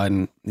health side,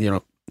 and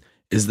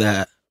is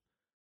that's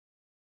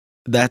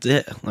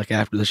it. Like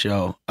after the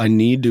show, I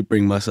need to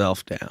bring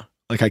myself down.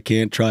 Like I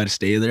can't try to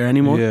stay there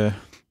anymore. Yeah.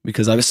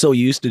 Because I was so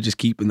used to just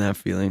keeping that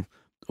feeling.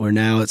 Where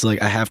now it's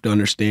like I have to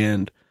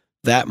understand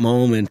that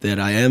moment that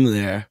I am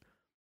there.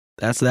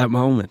 That's that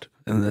moment,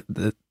 and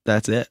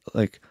that's it.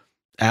 Like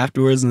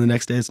afterwards and the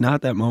next day, it's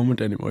not that moment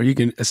anymore.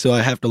 So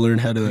I have to learn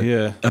how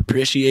to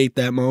appreciate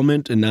that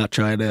moment and not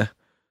try to.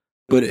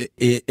 But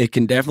it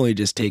can definitely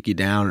just take you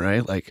down,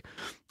 right? Like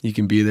you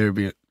can be there,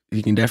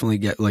 you can definitely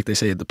get, like they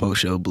say, the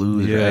post-show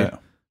blues, right?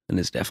 And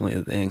it's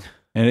definitely a thing.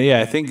 And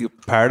I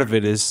think part of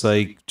it is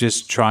like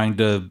just trying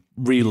to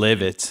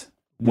relive it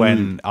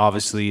when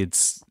obviously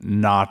it's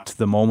not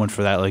the moment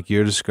for that, like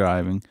you're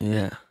describing.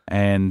 Yeah.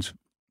 And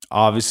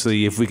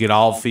obviously, if we could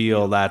all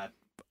feel that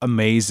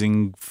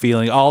amazing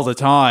feeling all the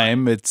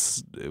time,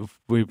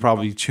 we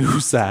probably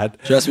choose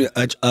that. Trust me,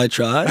 I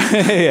tried.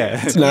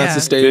 It's not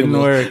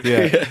sustainable.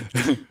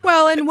 Didn't work.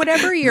 Well, and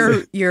whatever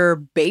your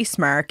base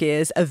mark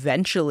is,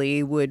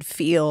 eventually would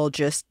feel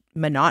just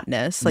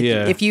monotonous. Like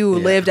if you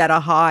lived at a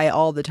high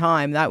all the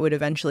time, that would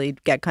eventually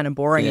get kind of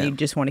boring, and you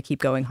just want to keep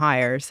going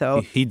higher.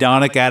 So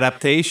hedonic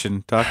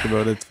adaptation. Talked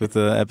about it with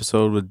the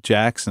episode with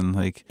Jackson.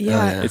 Like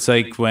it's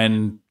like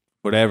when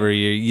whatever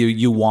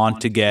you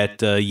want to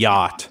get a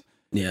yacht.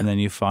 Yeah. And then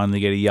you finally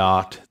get a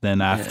yacht.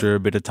 Then after a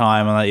bit of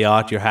time on that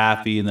yacht, you're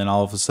happy. And then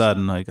all of a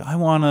sudden, like, I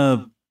want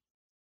a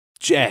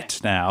jet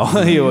now.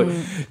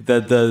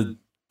 The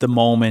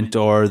moment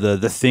or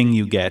the thing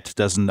you get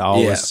doesn't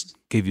always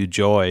give you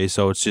joy.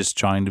 So it's just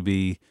trying to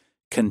be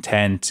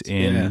content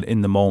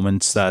in the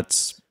moments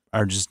that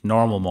are just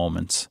normal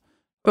moments.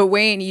 But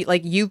Wayne,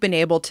 you've been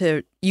able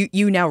to,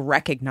 you now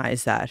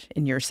recognize that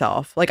in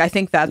yourself. Like, I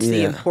think that's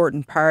the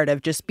important part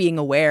of just being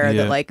aware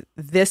that like,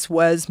 this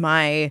was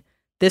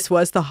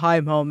the high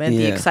moment,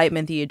 the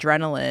excitement, the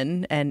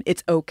adrenaline, and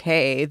it's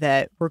okay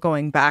that we're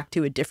going back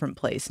to a different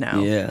place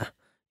now. Yeah.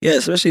 Yeah,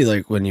 especially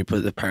like when you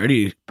put the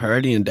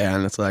partying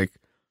down, it's like,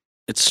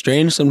 it's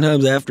strange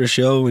sometimes after a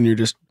show when you're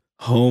just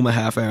home a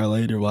half hour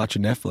later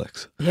watching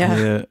Netflix.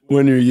 Yeah.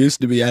 When you're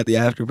used to be at the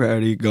after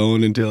party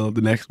going until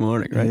the next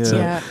morning, right? Yeah. So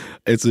Yeah.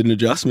 it's an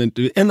adjustment.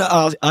 And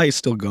I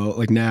still go.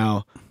 Like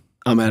now,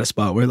 I'm at a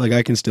spot where like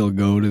I can still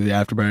go to the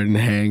after party and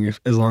hang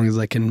as long as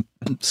I can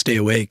stay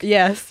awake.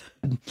 Yes.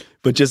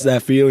 But just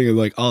that feeling of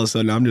like all of a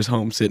sudden I'm just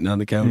home sitting on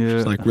the couch, Yeah.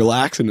 just like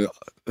relaxing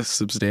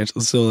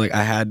substantial. So like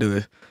I had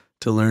to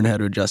learn how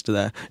to adjust to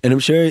that. And I'm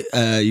sure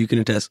you can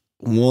attest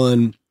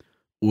one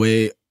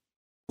way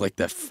like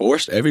that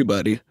forced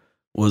everybody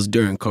was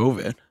during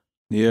COVID.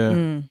 Yeah.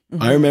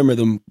 Mm-hmm. I remember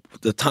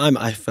the time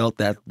I felt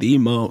that the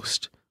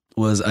most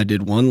was I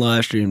did one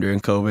live stream during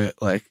COVID,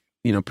 like,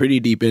 you know, pretty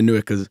deep into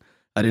it because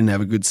I didn't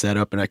have a good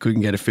setup and I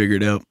couldn't get it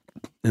figured out.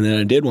 And then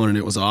I did one and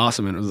it was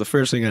awesome. And it was the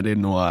first thing I did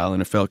in a while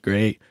and it felt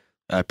great.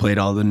 I played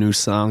all the new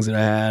songs that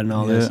I had and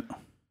all this.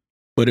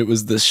 But it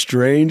was the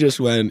strangest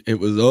when it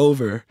was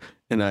over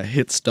and I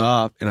hit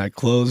stop and I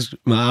closed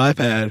my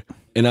iPad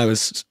and I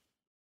was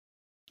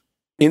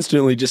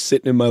instantly just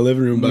sitting in my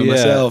living room by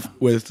myself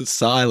with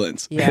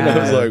silence. And I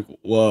was Yeah. like,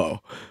 whoa.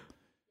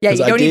 Yeah, 'Cause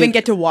you I don't even did-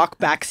 get to walk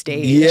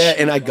backstage. Yeah,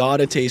 and I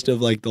got a taste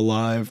of like the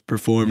live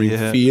performing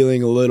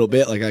feeling a little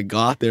bit. Like I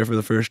got there for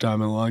the first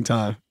time in a long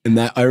time. And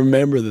that I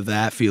remember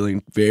that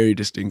feeling very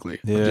distinctly.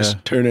 Yeah.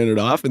 Just turning it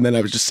off and then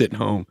I was just sitting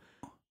home.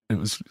 It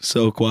was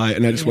so quiet.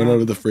 And I just went Yeah.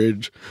 out of the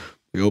fridge,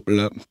 like, opened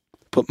it up,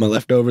 put my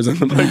leftovers in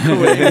the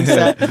microwave and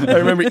sat. I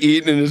remember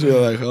eating and just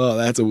being like, oh,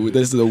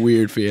 this is a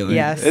weird feeling.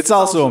 Yes. It's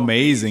also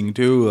amazing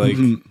too. Like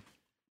Mhm.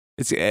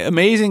 it's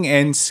amazing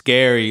and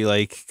scary.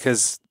 Like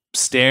because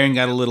staring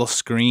at a little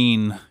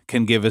screen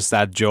can give us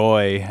that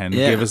joy and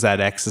Yeah. give us that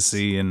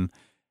ecstasy, and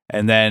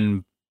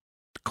then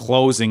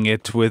closing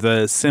it with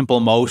a simple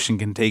motion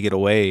can take it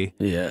away.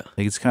 Yeah.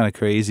 Like it's kind of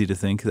crazy to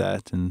think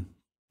that. And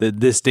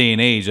this day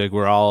and age, like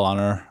we're all on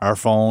our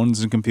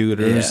phones and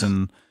computers Yeah.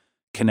 and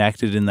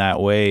connected in that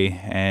way.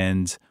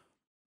 And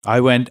I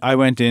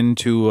went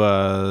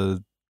into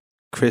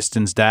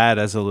Kristen's dad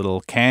as a little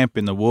camp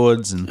in the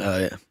woods, and Oh,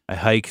 yeah. I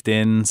hiked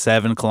in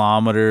 7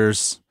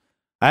 kilometers.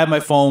 I had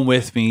my phone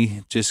with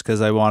me just because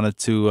I wanted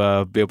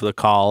to be able to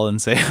call and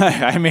say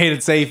I made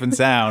it safe and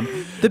sound.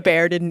 The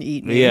bear didn't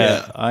eat me.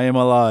 Yeah, I am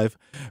alive.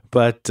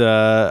 But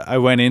I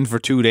went in for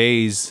 2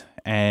 days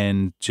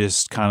and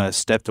just kind of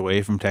stepped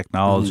away from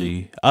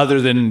technology,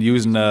 other than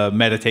using a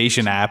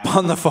meditation app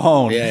on the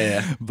phone.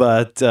 Yeah.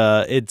 But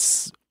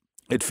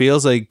it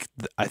feels like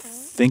I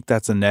think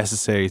that's a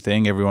necessary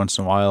thing every once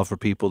in a while for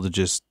people to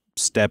just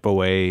step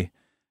away.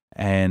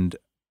 And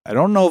I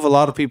don't know if a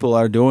lot of people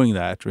are doing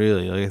that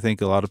really. Like I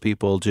think a lot of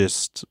people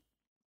just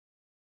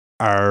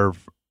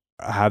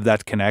have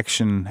that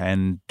connection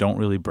and don't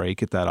really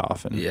break it that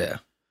often. Yeah.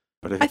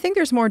 But I think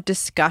there's more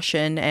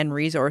discussion and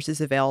resources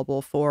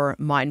available for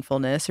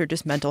mindfulness or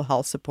just mental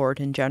health support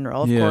in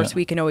general. Of Yeah. course,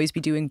 we can always be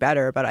doing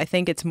better, but I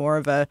think it's more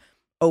of a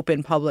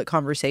open public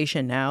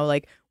conversation now.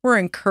 Like we're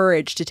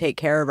encouraged to take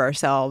care of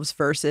ourselves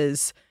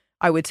versus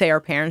I would say our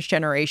parents'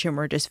 generation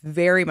were just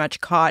very much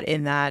caught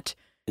in that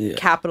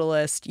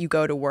capitalist, you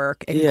go to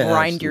work and grind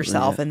absolutely,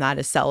 yourself and that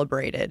is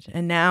celebrated.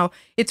 And now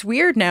it's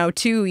weird now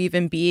too,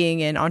 even being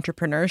in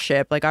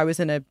entrepreneurship. Like I was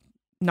in a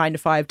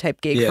 9-to-5 type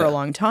gig for a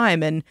long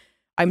time and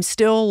I'm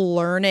still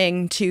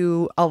learning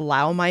to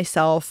allow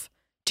myself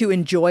to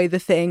enjoy the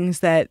things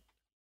that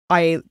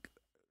I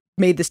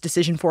made this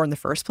decision for in the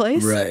first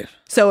place. Right.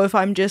 So if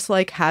I'm just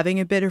like having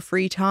a bit of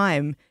free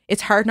time,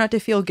 it's hard not to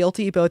feel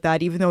guilty about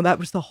that, even though that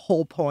was the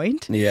whole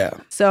point. Yeah.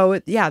 So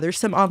there's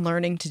some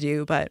unlearning to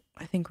do, but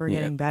I think we're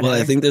getting better. Well,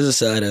 I think there's a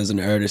side as an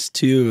artist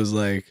too, is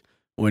like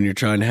when you're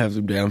trying to have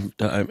some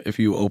downtime, if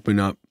you open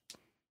up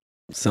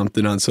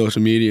something on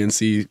social media and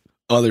see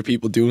other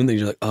people doing things,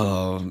 you're like,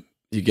 oh,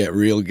 you get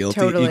real guilty.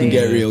 Totally. You can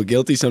get real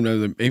guilty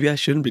sometimes. Like, maybe I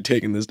shouldn't be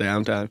taking this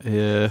downtime.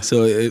 yeah.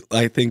 So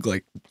I think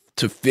like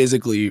to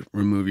physically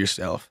remove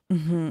yourself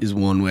Mhm. is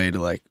one way to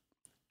like,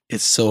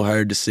 it's so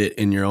hard to sit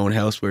in your own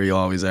house where you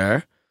always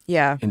are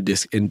Yeah. and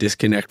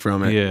disconnect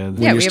from it. Yeah. When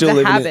Yeah, you're we have still the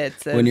living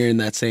habits when of- you're in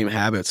that same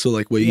habit. So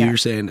like what Yeah. you're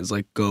saying is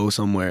like go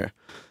somewhere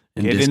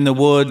and Get in the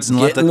woods and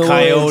let Get in the the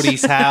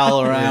coyotes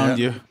howl around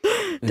Yeah.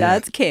 you.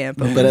 Dad's camp.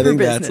 But I open for think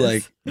that's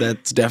business.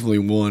 that's definitely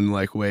one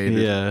like way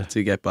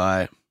to get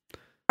by.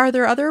 Are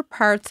there other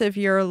parts of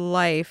your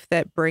life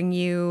that bring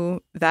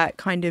you that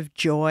kind of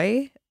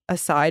joy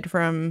aside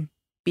from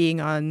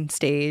being on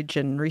stage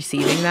and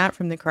receiving that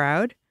from the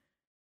crowd?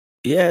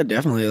 Yeah,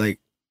 definitely. Like,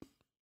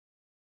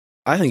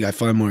 I think I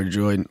find more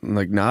joy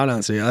like not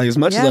on stage. Like, as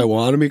much as Yeah. I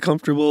want to be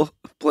comfortable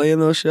playing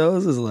those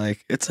shows, is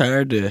like it's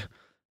hard to,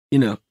 you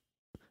know,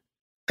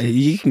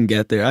 you can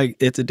get there.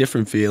 It's a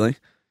different feeling,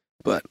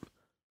 but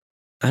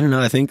I don't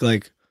know. I think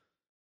like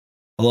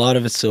a lot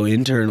of it's so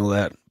internal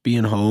that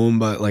being home,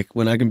 but like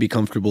when I can be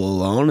comfortable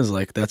alone is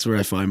like that's where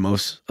I find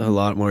a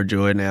lot more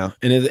joy now.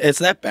 And it's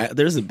that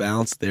there's a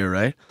balance there,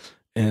 right?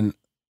 And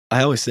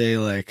I always say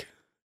like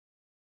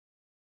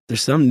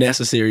there's some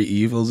necessary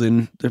evils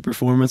in the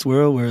performance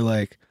world where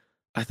like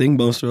I think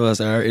most of us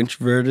are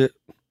introverted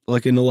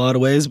like in a lot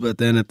of ways, but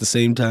then at the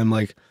same time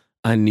like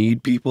I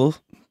need people.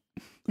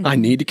 I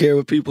need to care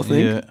what people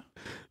think. Yeah.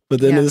 But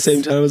then at the Yes.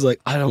 same time, I was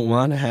like, I don't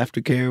want to have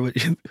to care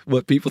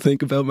what people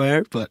think about my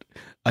art, but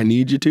I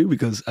need you to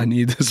because I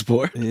need the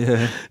support.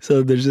 Yeah.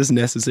 So there's this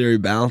necessary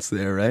balance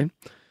there, right?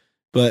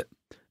 But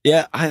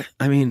yeah,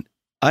 I mean,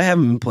 I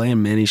haven't been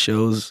playing many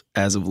shows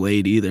as of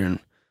late either, and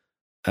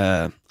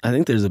I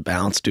think there's a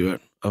balance to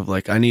it of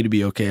like I need to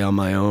be okay on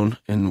my own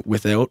and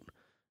without.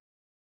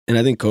 And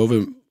I think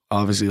COVID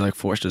obviously like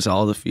forced us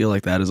all to feel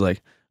like that, is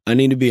like I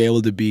need to be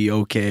able to be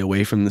okay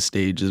away from the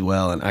stage as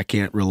well, and I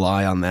can't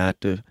rely on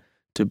that to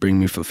bring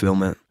me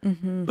fulfillment.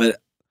 Mm-hmm. But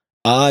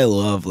I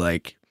love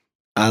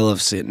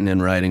sitting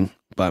and writing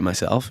by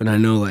myself, and I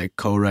know like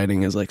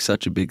co-writing is like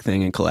such a big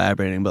thing and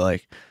collaborating, but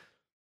like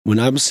when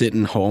I'm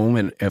sitting home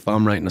and if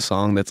I'm writing a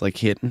song that's like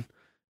hitting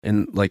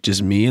and like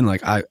just me, and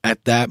like I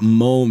at that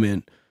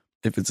moment,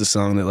 if it's a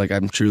song that like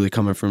I'm truly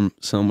coming from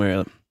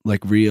somewhere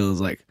like real,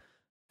 is like,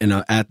 and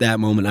at that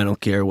moment I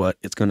don't care what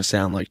it's going to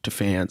sound like to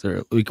fans,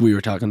 or like we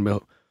were talking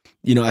about,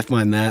 you know, I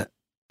find that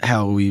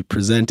how we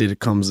present it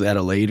comes at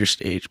a later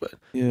stage, but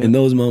in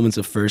those moments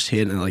of first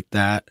hit and like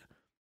that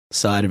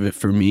side of it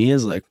for me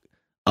is like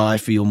I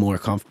feel more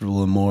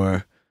comfortable and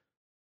more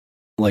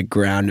like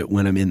grounded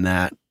when I'm in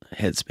that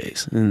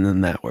headspace and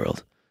in that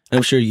world. And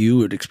I'm sure you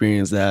would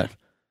experience that.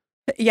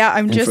 Yeah,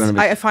 front of it.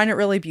 I find it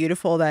really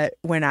beautiful that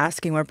when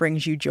asking what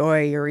brings you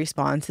joy, your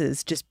response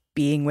is just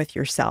being with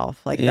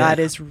yourself. Like Yeah. that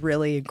is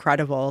really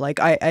incredible. Like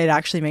it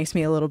actually makes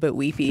me a little bit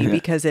weepy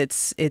because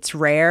it's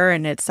rare,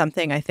 and it's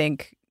something I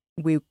think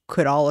we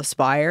could all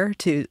aspire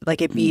to,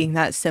 like it being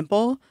that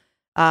simple.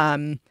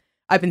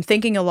 I've been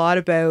thinking a lot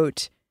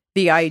about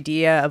the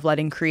idea of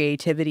letting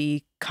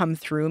creativity come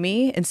through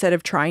me instead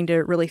of trying to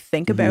really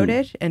think about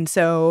it. And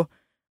so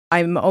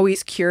I'm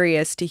always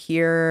curious to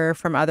hear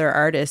from other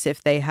artists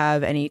if they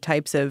have any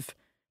types of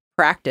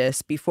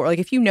practice before, like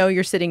if you know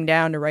you're sitting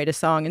down to write a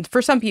song, and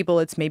for some people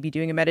it's maybe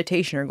doing a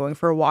meditation or going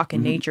for a walk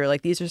in nature,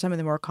 like these are some of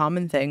the more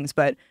common things.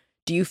 But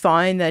do you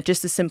find that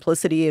just the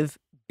simplicity of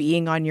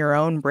being on your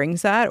own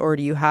brings that, or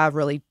do you have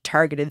really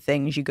targeted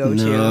things you go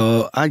to?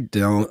 No, I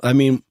don't. I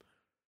mean,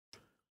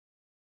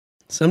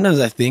 sometimes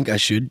I think I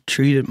should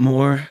treat it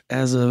more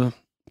as a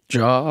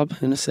job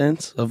in a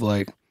sense of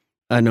like,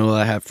 I know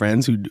I have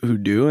friends who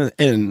do,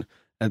 and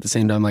at the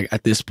same time, like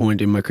at this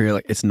point in my career,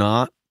 like it's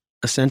not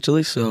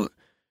essentially. So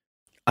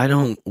I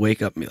don't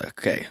wake up and be like,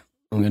 okay,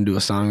 I'm gonna do a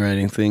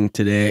songwriting thing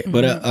today.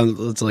 But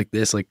it's like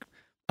this, like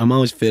I'm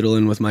always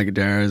fiddling with my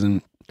guitars,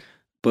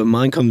 but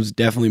mine comes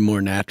definitely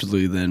more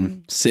naturally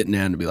than sitting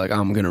down to be like,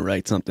 I'm gonna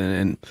write something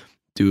and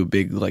do a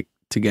big like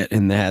to get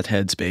in that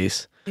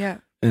headspace. Yeah.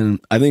 And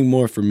I think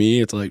more for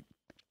me, it's like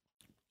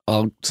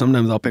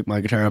sometimes I'll pick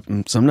my guitar up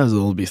and sometimes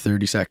it'll be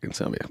 30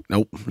 seconds. I'll be like,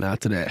 nope, not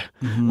today.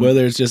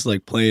 Whether it's just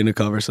like playing a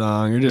cover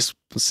song or just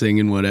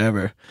singing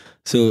whatever.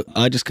 So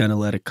I just kind of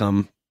let it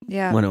come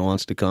when it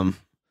wants to come.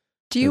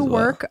 Do you as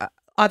well. work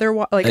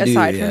like I do,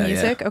 aside yeah, from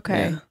music? yeah,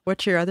 Okay. yeah.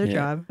 What's your other Yeah.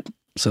 job?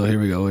 So here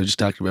we go. We just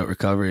talked about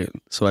recovery.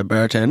 So I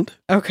bartend.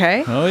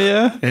 Okay. Oh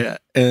yeah. Yeah.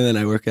 And then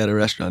I work at a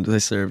restaurant. I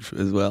serve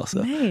as well.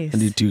 So Nice. I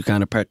do two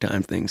kind of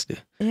part-time things too.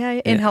 Yeah,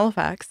 in Yeah.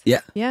 Halifax.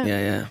 Yeah.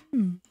 Yeah.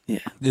 Yeah.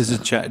 Is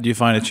it? Do you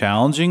find it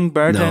challenging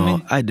bartending?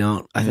 No, I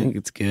don't. I think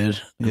it's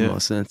good in Yeah.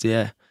 most sense.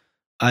 Yeah.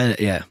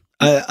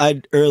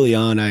 I early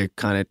on, I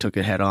kind of took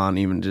it head on,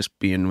 even just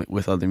being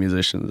with other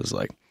musicians. It's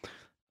like,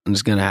 I'm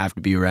just going to have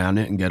to be around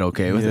it and get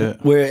okay with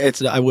it. Where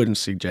I wouldn't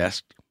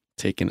suggest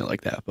taking it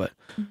like that, but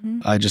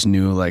I just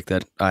knew like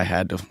that I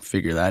had to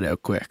figure that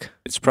out quick.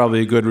 It's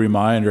probably a good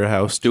reminder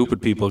how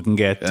stupid people can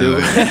get too.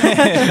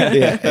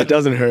 Yeah, it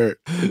doesn't hurt.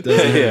 It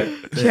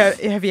doesn't hurt.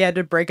 Have you had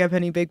to break up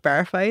any big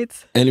bar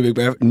fights? Any big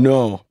bar?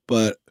 No,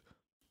 but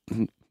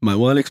my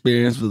one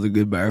experience was a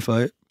good bar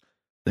fight.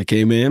 They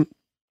came in,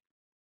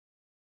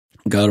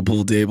 got a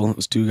pool table. It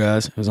was two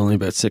guys. It was only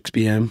about 6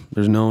 p.m.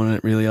 There's no one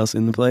really else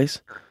in the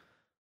place.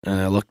 And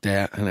I looked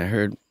at and I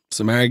heard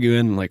some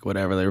arguing, like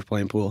whatever, they were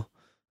playing pool.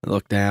 I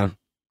looked down,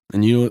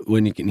 and you know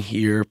when you can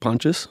hear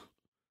punches?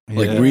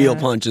 Like real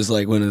punches,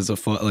 like when it's a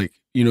fight, like,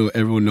 you know,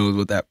 everyone knows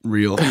what that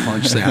real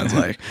punch sounds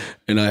like.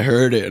 And I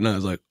heard it and I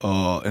was like,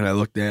 oh, and I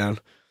looked down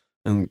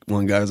and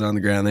one guy was on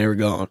the ground, they were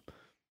gone.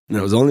 And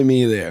it was only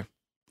me there.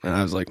 And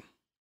I was like,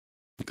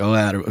 go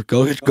at it.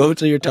 Go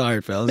till you're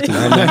tired, fellas.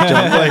 I'm not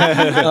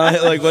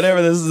jumping. Like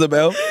whatever this is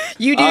about.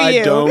 You do I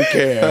you. don't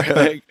care.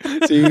 Like,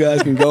 so you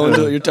guys can go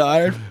until you're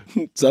tired.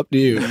 It's up to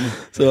you.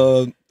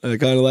 So I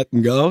kind of let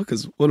them go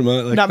because what am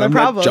I like? Not my I'm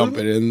problem. not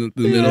jumping in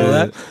the middle of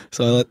that.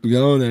 So I let them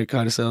go and then I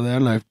kind of settled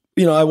down.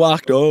 And I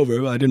walked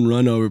over. I didn't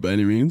run over by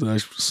any means. I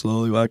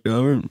slowly walked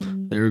over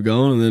and they were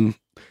going. And then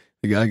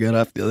the guy got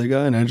off the other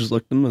guy and I just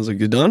looked at him. I was like,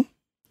 "You done?"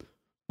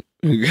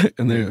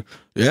 And they're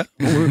yeah.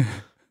 Over.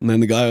 And then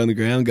the guy on the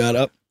ground got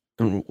up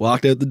and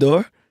walked out the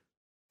door.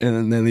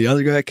 And then the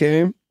other guy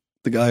came.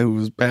 The guy who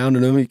was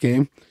pounding him, he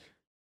came,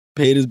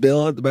 paid his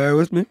bill at the bar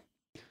with me.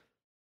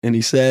 And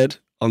he said,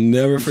 I'll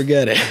never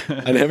forget it.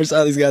 I never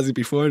saw these guys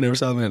before. I never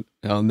saw them.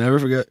 I'll never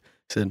forget.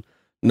 He said,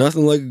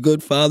 nothing like a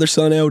good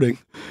father-son outing.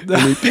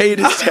 And he paid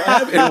his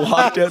tab and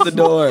walked out the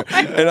door.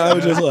 And I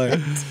was just like,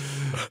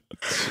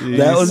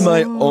 That was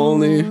my Oh.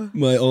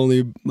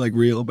 only like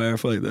real bar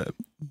fight that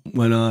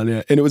went on.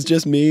 Yeah, and it was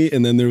just me,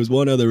 and then there was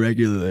one other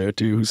regular there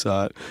too who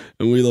saw it,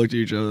 and we looked at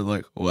each other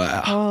like,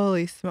 wow.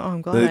 Holy smoke!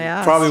 I'm glad I It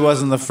asked. probably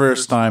wasn't the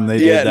first time they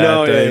did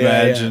that, I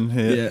imagine.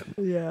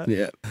 Yeah.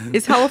 Yeah.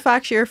 Is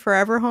Halifax your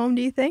forever home?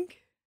 Do you think?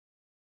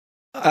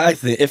 I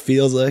think it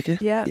feels like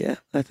it. Yeah. Yeah,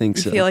 I think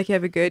You so. feel like you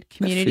have a good I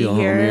community feel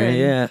here. home and-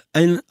 yeah.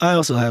 And I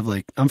also have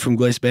I'm from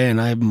Glace Bay, and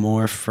I have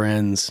more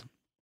friends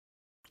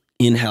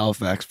in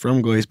Halifax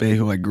from Glace Bay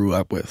who I grew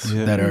up with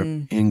that are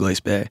in Glace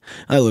Bay.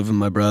 I live with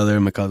my brother.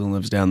 My cousin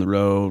lives down the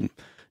road.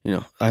 You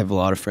know, I have a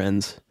lot of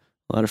friends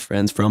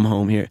from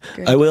home here.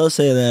 Good. I will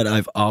say that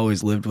I've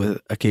always lived with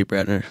a Cape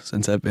Brettoner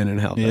since I've been in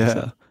Halifax. Yeah.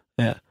 So,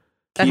 yeah.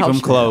 That Keep helps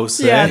them close.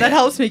 Yeah, eh? that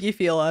helps make you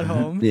feel at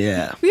home.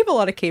 Yeah. We have a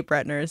lot of Cape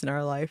Brettoners in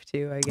our life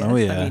too, I guess. Oh,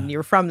 yeah. I mean,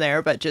 you're from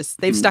there, but just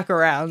they've stuck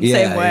around Yeah,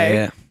 same way.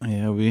 Yeah.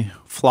 Yeah, we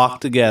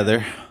flock together.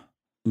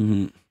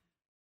 Mm-hmm.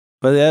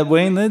 But yeah,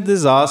 Wayne, this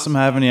is awesome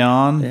having you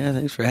on. Yeah,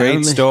 thanks for having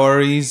Great me.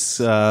 stories,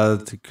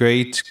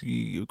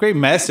 great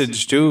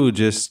message too.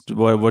 Just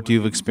what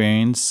you've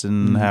experienced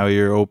and how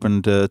you're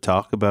open to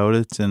talk about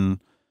it. And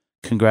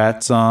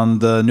congrats on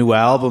the new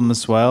album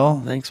as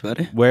well. Thanks,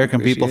 buddy. Where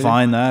can people Appreciate it.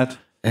 find that?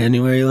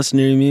 Anywhere you listen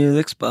to your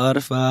music,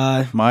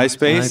 Spotify,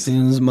 MySpace,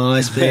 iTunes,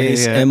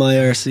 MySpace, Yeah.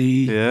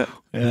 MIRC,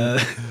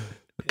 yeah,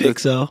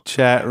 Pixel.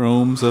 chat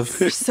rooms of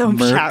Some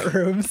Merc. chat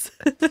rooms.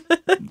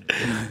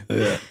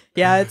 Yeah.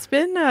 Yeah, it's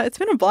been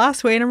a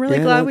blast, Wayne. I'm really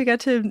Yeah, glad no- we got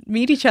to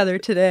meet each other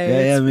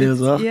today. Yeah, me as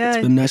well. Yeah,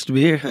 It's been nice to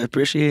be here. I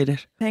appreciate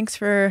it. thanks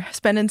for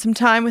spending some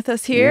time with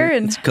us here.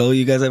 And It's cool.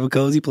 You guys have a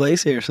cozy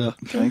place here, so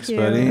Thanks, you.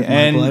 buddy. My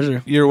And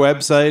pleasure. your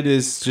website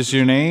is just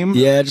your name.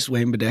 yeah, just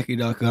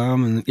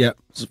WayneBedecki.com, and yeah,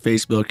 it's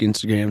Facebook,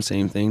 Instagram,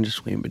 same thing.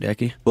 Just Wayne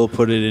Bedecki. We'll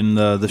put it in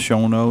the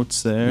show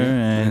notes there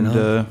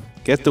and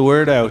get the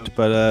word out.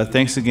 But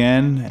thanks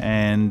again,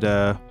 and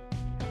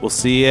we'll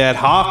see you at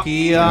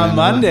hockey on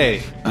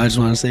Monday. I just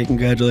want to say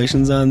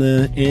congratulations on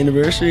the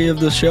anniversary of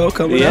the show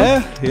coming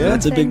up. Yeah.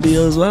 That's a big Thanks.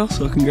 deal as well.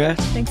 So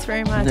congrats. thanks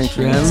very much. Thanks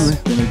for having me.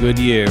 It's been a good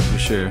year for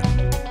sure.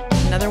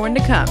 Another one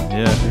to come.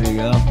 Yeah, There you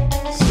go.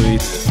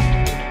 sweet.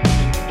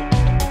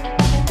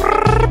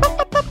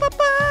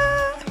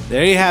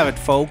 There you have it,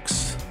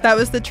 folks. That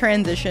was the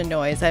transition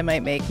noise I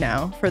might make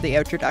now for the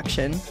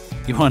introduction.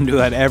 You want to do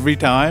that every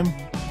time?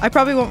 I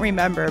probably won't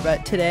remember,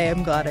 but today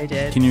I'm glad I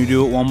did. Can you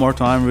do it one more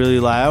time really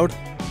loud?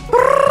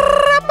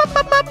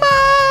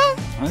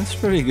 That's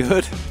pretty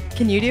good.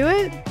 Can you do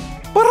it?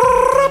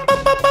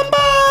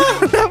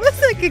 That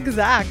was like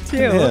exact too.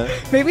 Yeah.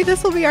 Maybe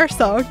this will be our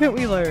song that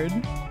we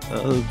learn.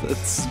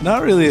 It's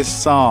not really a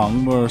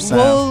song, more a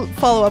sound. We'll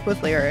follow up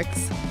with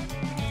lyrics.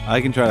 I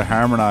can try to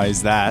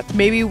harmonize that.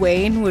 Maybe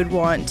Wayne would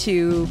want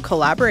to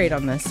collaborate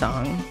on this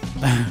song.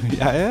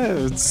 Yeah,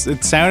 it's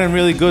sounding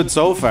really good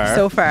so far.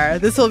 So far,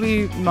 this will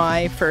be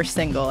my first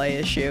single I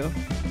issue.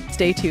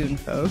 Stay tuned,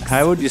 folks.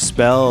 How would you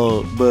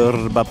spell?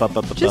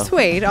 Just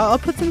wait. I'll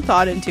put some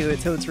thought into it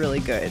so it's really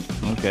good.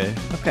 Okay.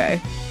 Okay.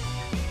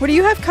 What do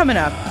you have coming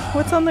up?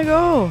 What's on the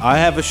go? I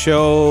have a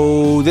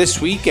show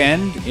this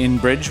weekend in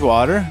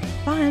Bridgewater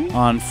Fun.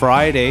 on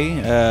Friday.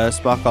 A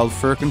spot called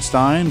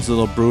Firkenstein's, a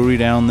little brewery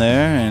down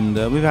there, and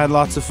we've had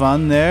lots of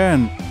fun there.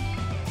 And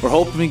we're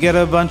hoping we get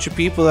a bunch of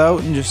people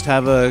out and just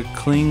have a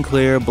clean,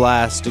 clear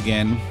blast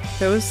again.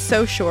 Those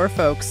So Shore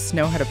folks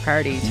know how to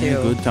party too. Yeah,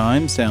 good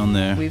times down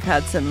there. We've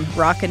had some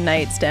rockin'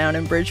 nights down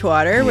in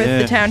Bridgewater with Yeah.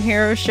 the Town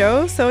Hero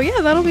show. So yeah,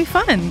 that'll be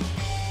fun.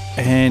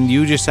 And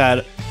you just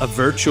had a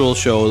virtual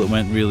show that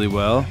went really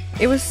well.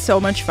 It was so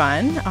much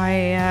fun.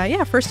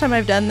 First time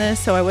I've done this,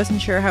 so I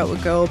wasn't sure how it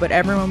would go, but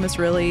everyone was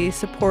really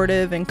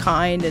supportive and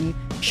kind and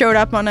showed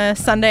up on a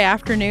Sunday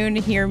afternoon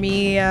to hear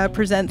me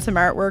present some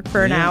artwork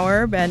for an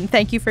hour. And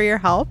thank you for your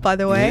help, by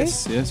the way.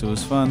 Yes, it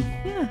was fun.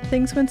 Yeah,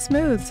 things went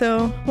smooth,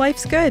 so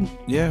life's good.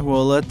 Yeah,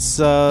 well, let's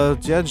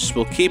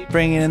we'll keep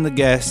bringing in the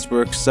guests.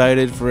 We're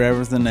excited for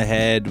everything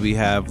ahead. We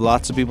have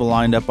lots of people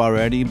lined up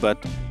already,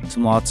 but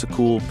lots of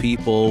cool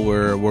people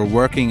we're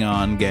working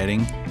on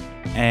getting.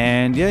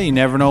 And yeah, you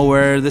never know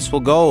where this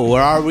will go.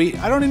 Where are we?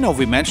 I don't even know if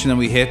we mentioned that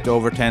we hit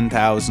over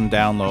 10,000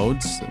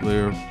 downloads.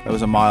 That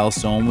was a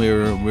milestone we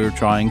were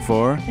trying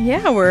for.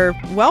 Yeah, we're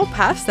well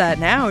past that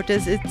now.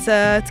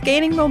 It's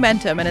gaining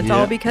momentum, and it's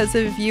all because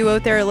of you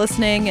out there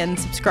listening and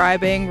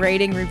subscribing,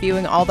 rating,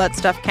 reviewing. All that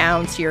stuff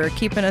counts. You're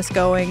keeping us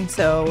going,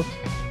 so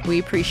we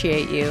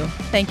appreciate you.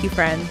 Thank you,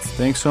 friends.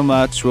 Thanks so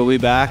much. We'll be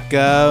back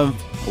a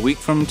week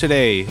from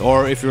today,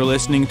 or if you're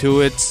listening to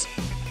it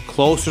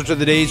closer to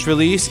the day's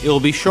release, it'll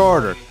be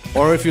shorter.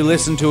 Or if you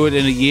listen to it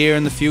in a year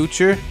in the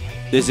future,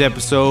 this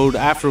episode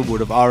after would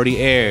have already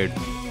aired.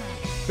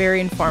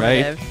 Very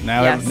informative. Right?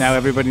 Now, Yes. now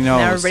everybody knows.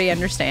 Now everybody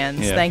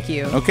understands. Yeah. Thank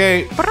you.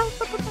 Okay.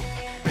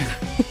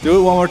 Do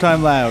it one more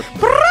time loud.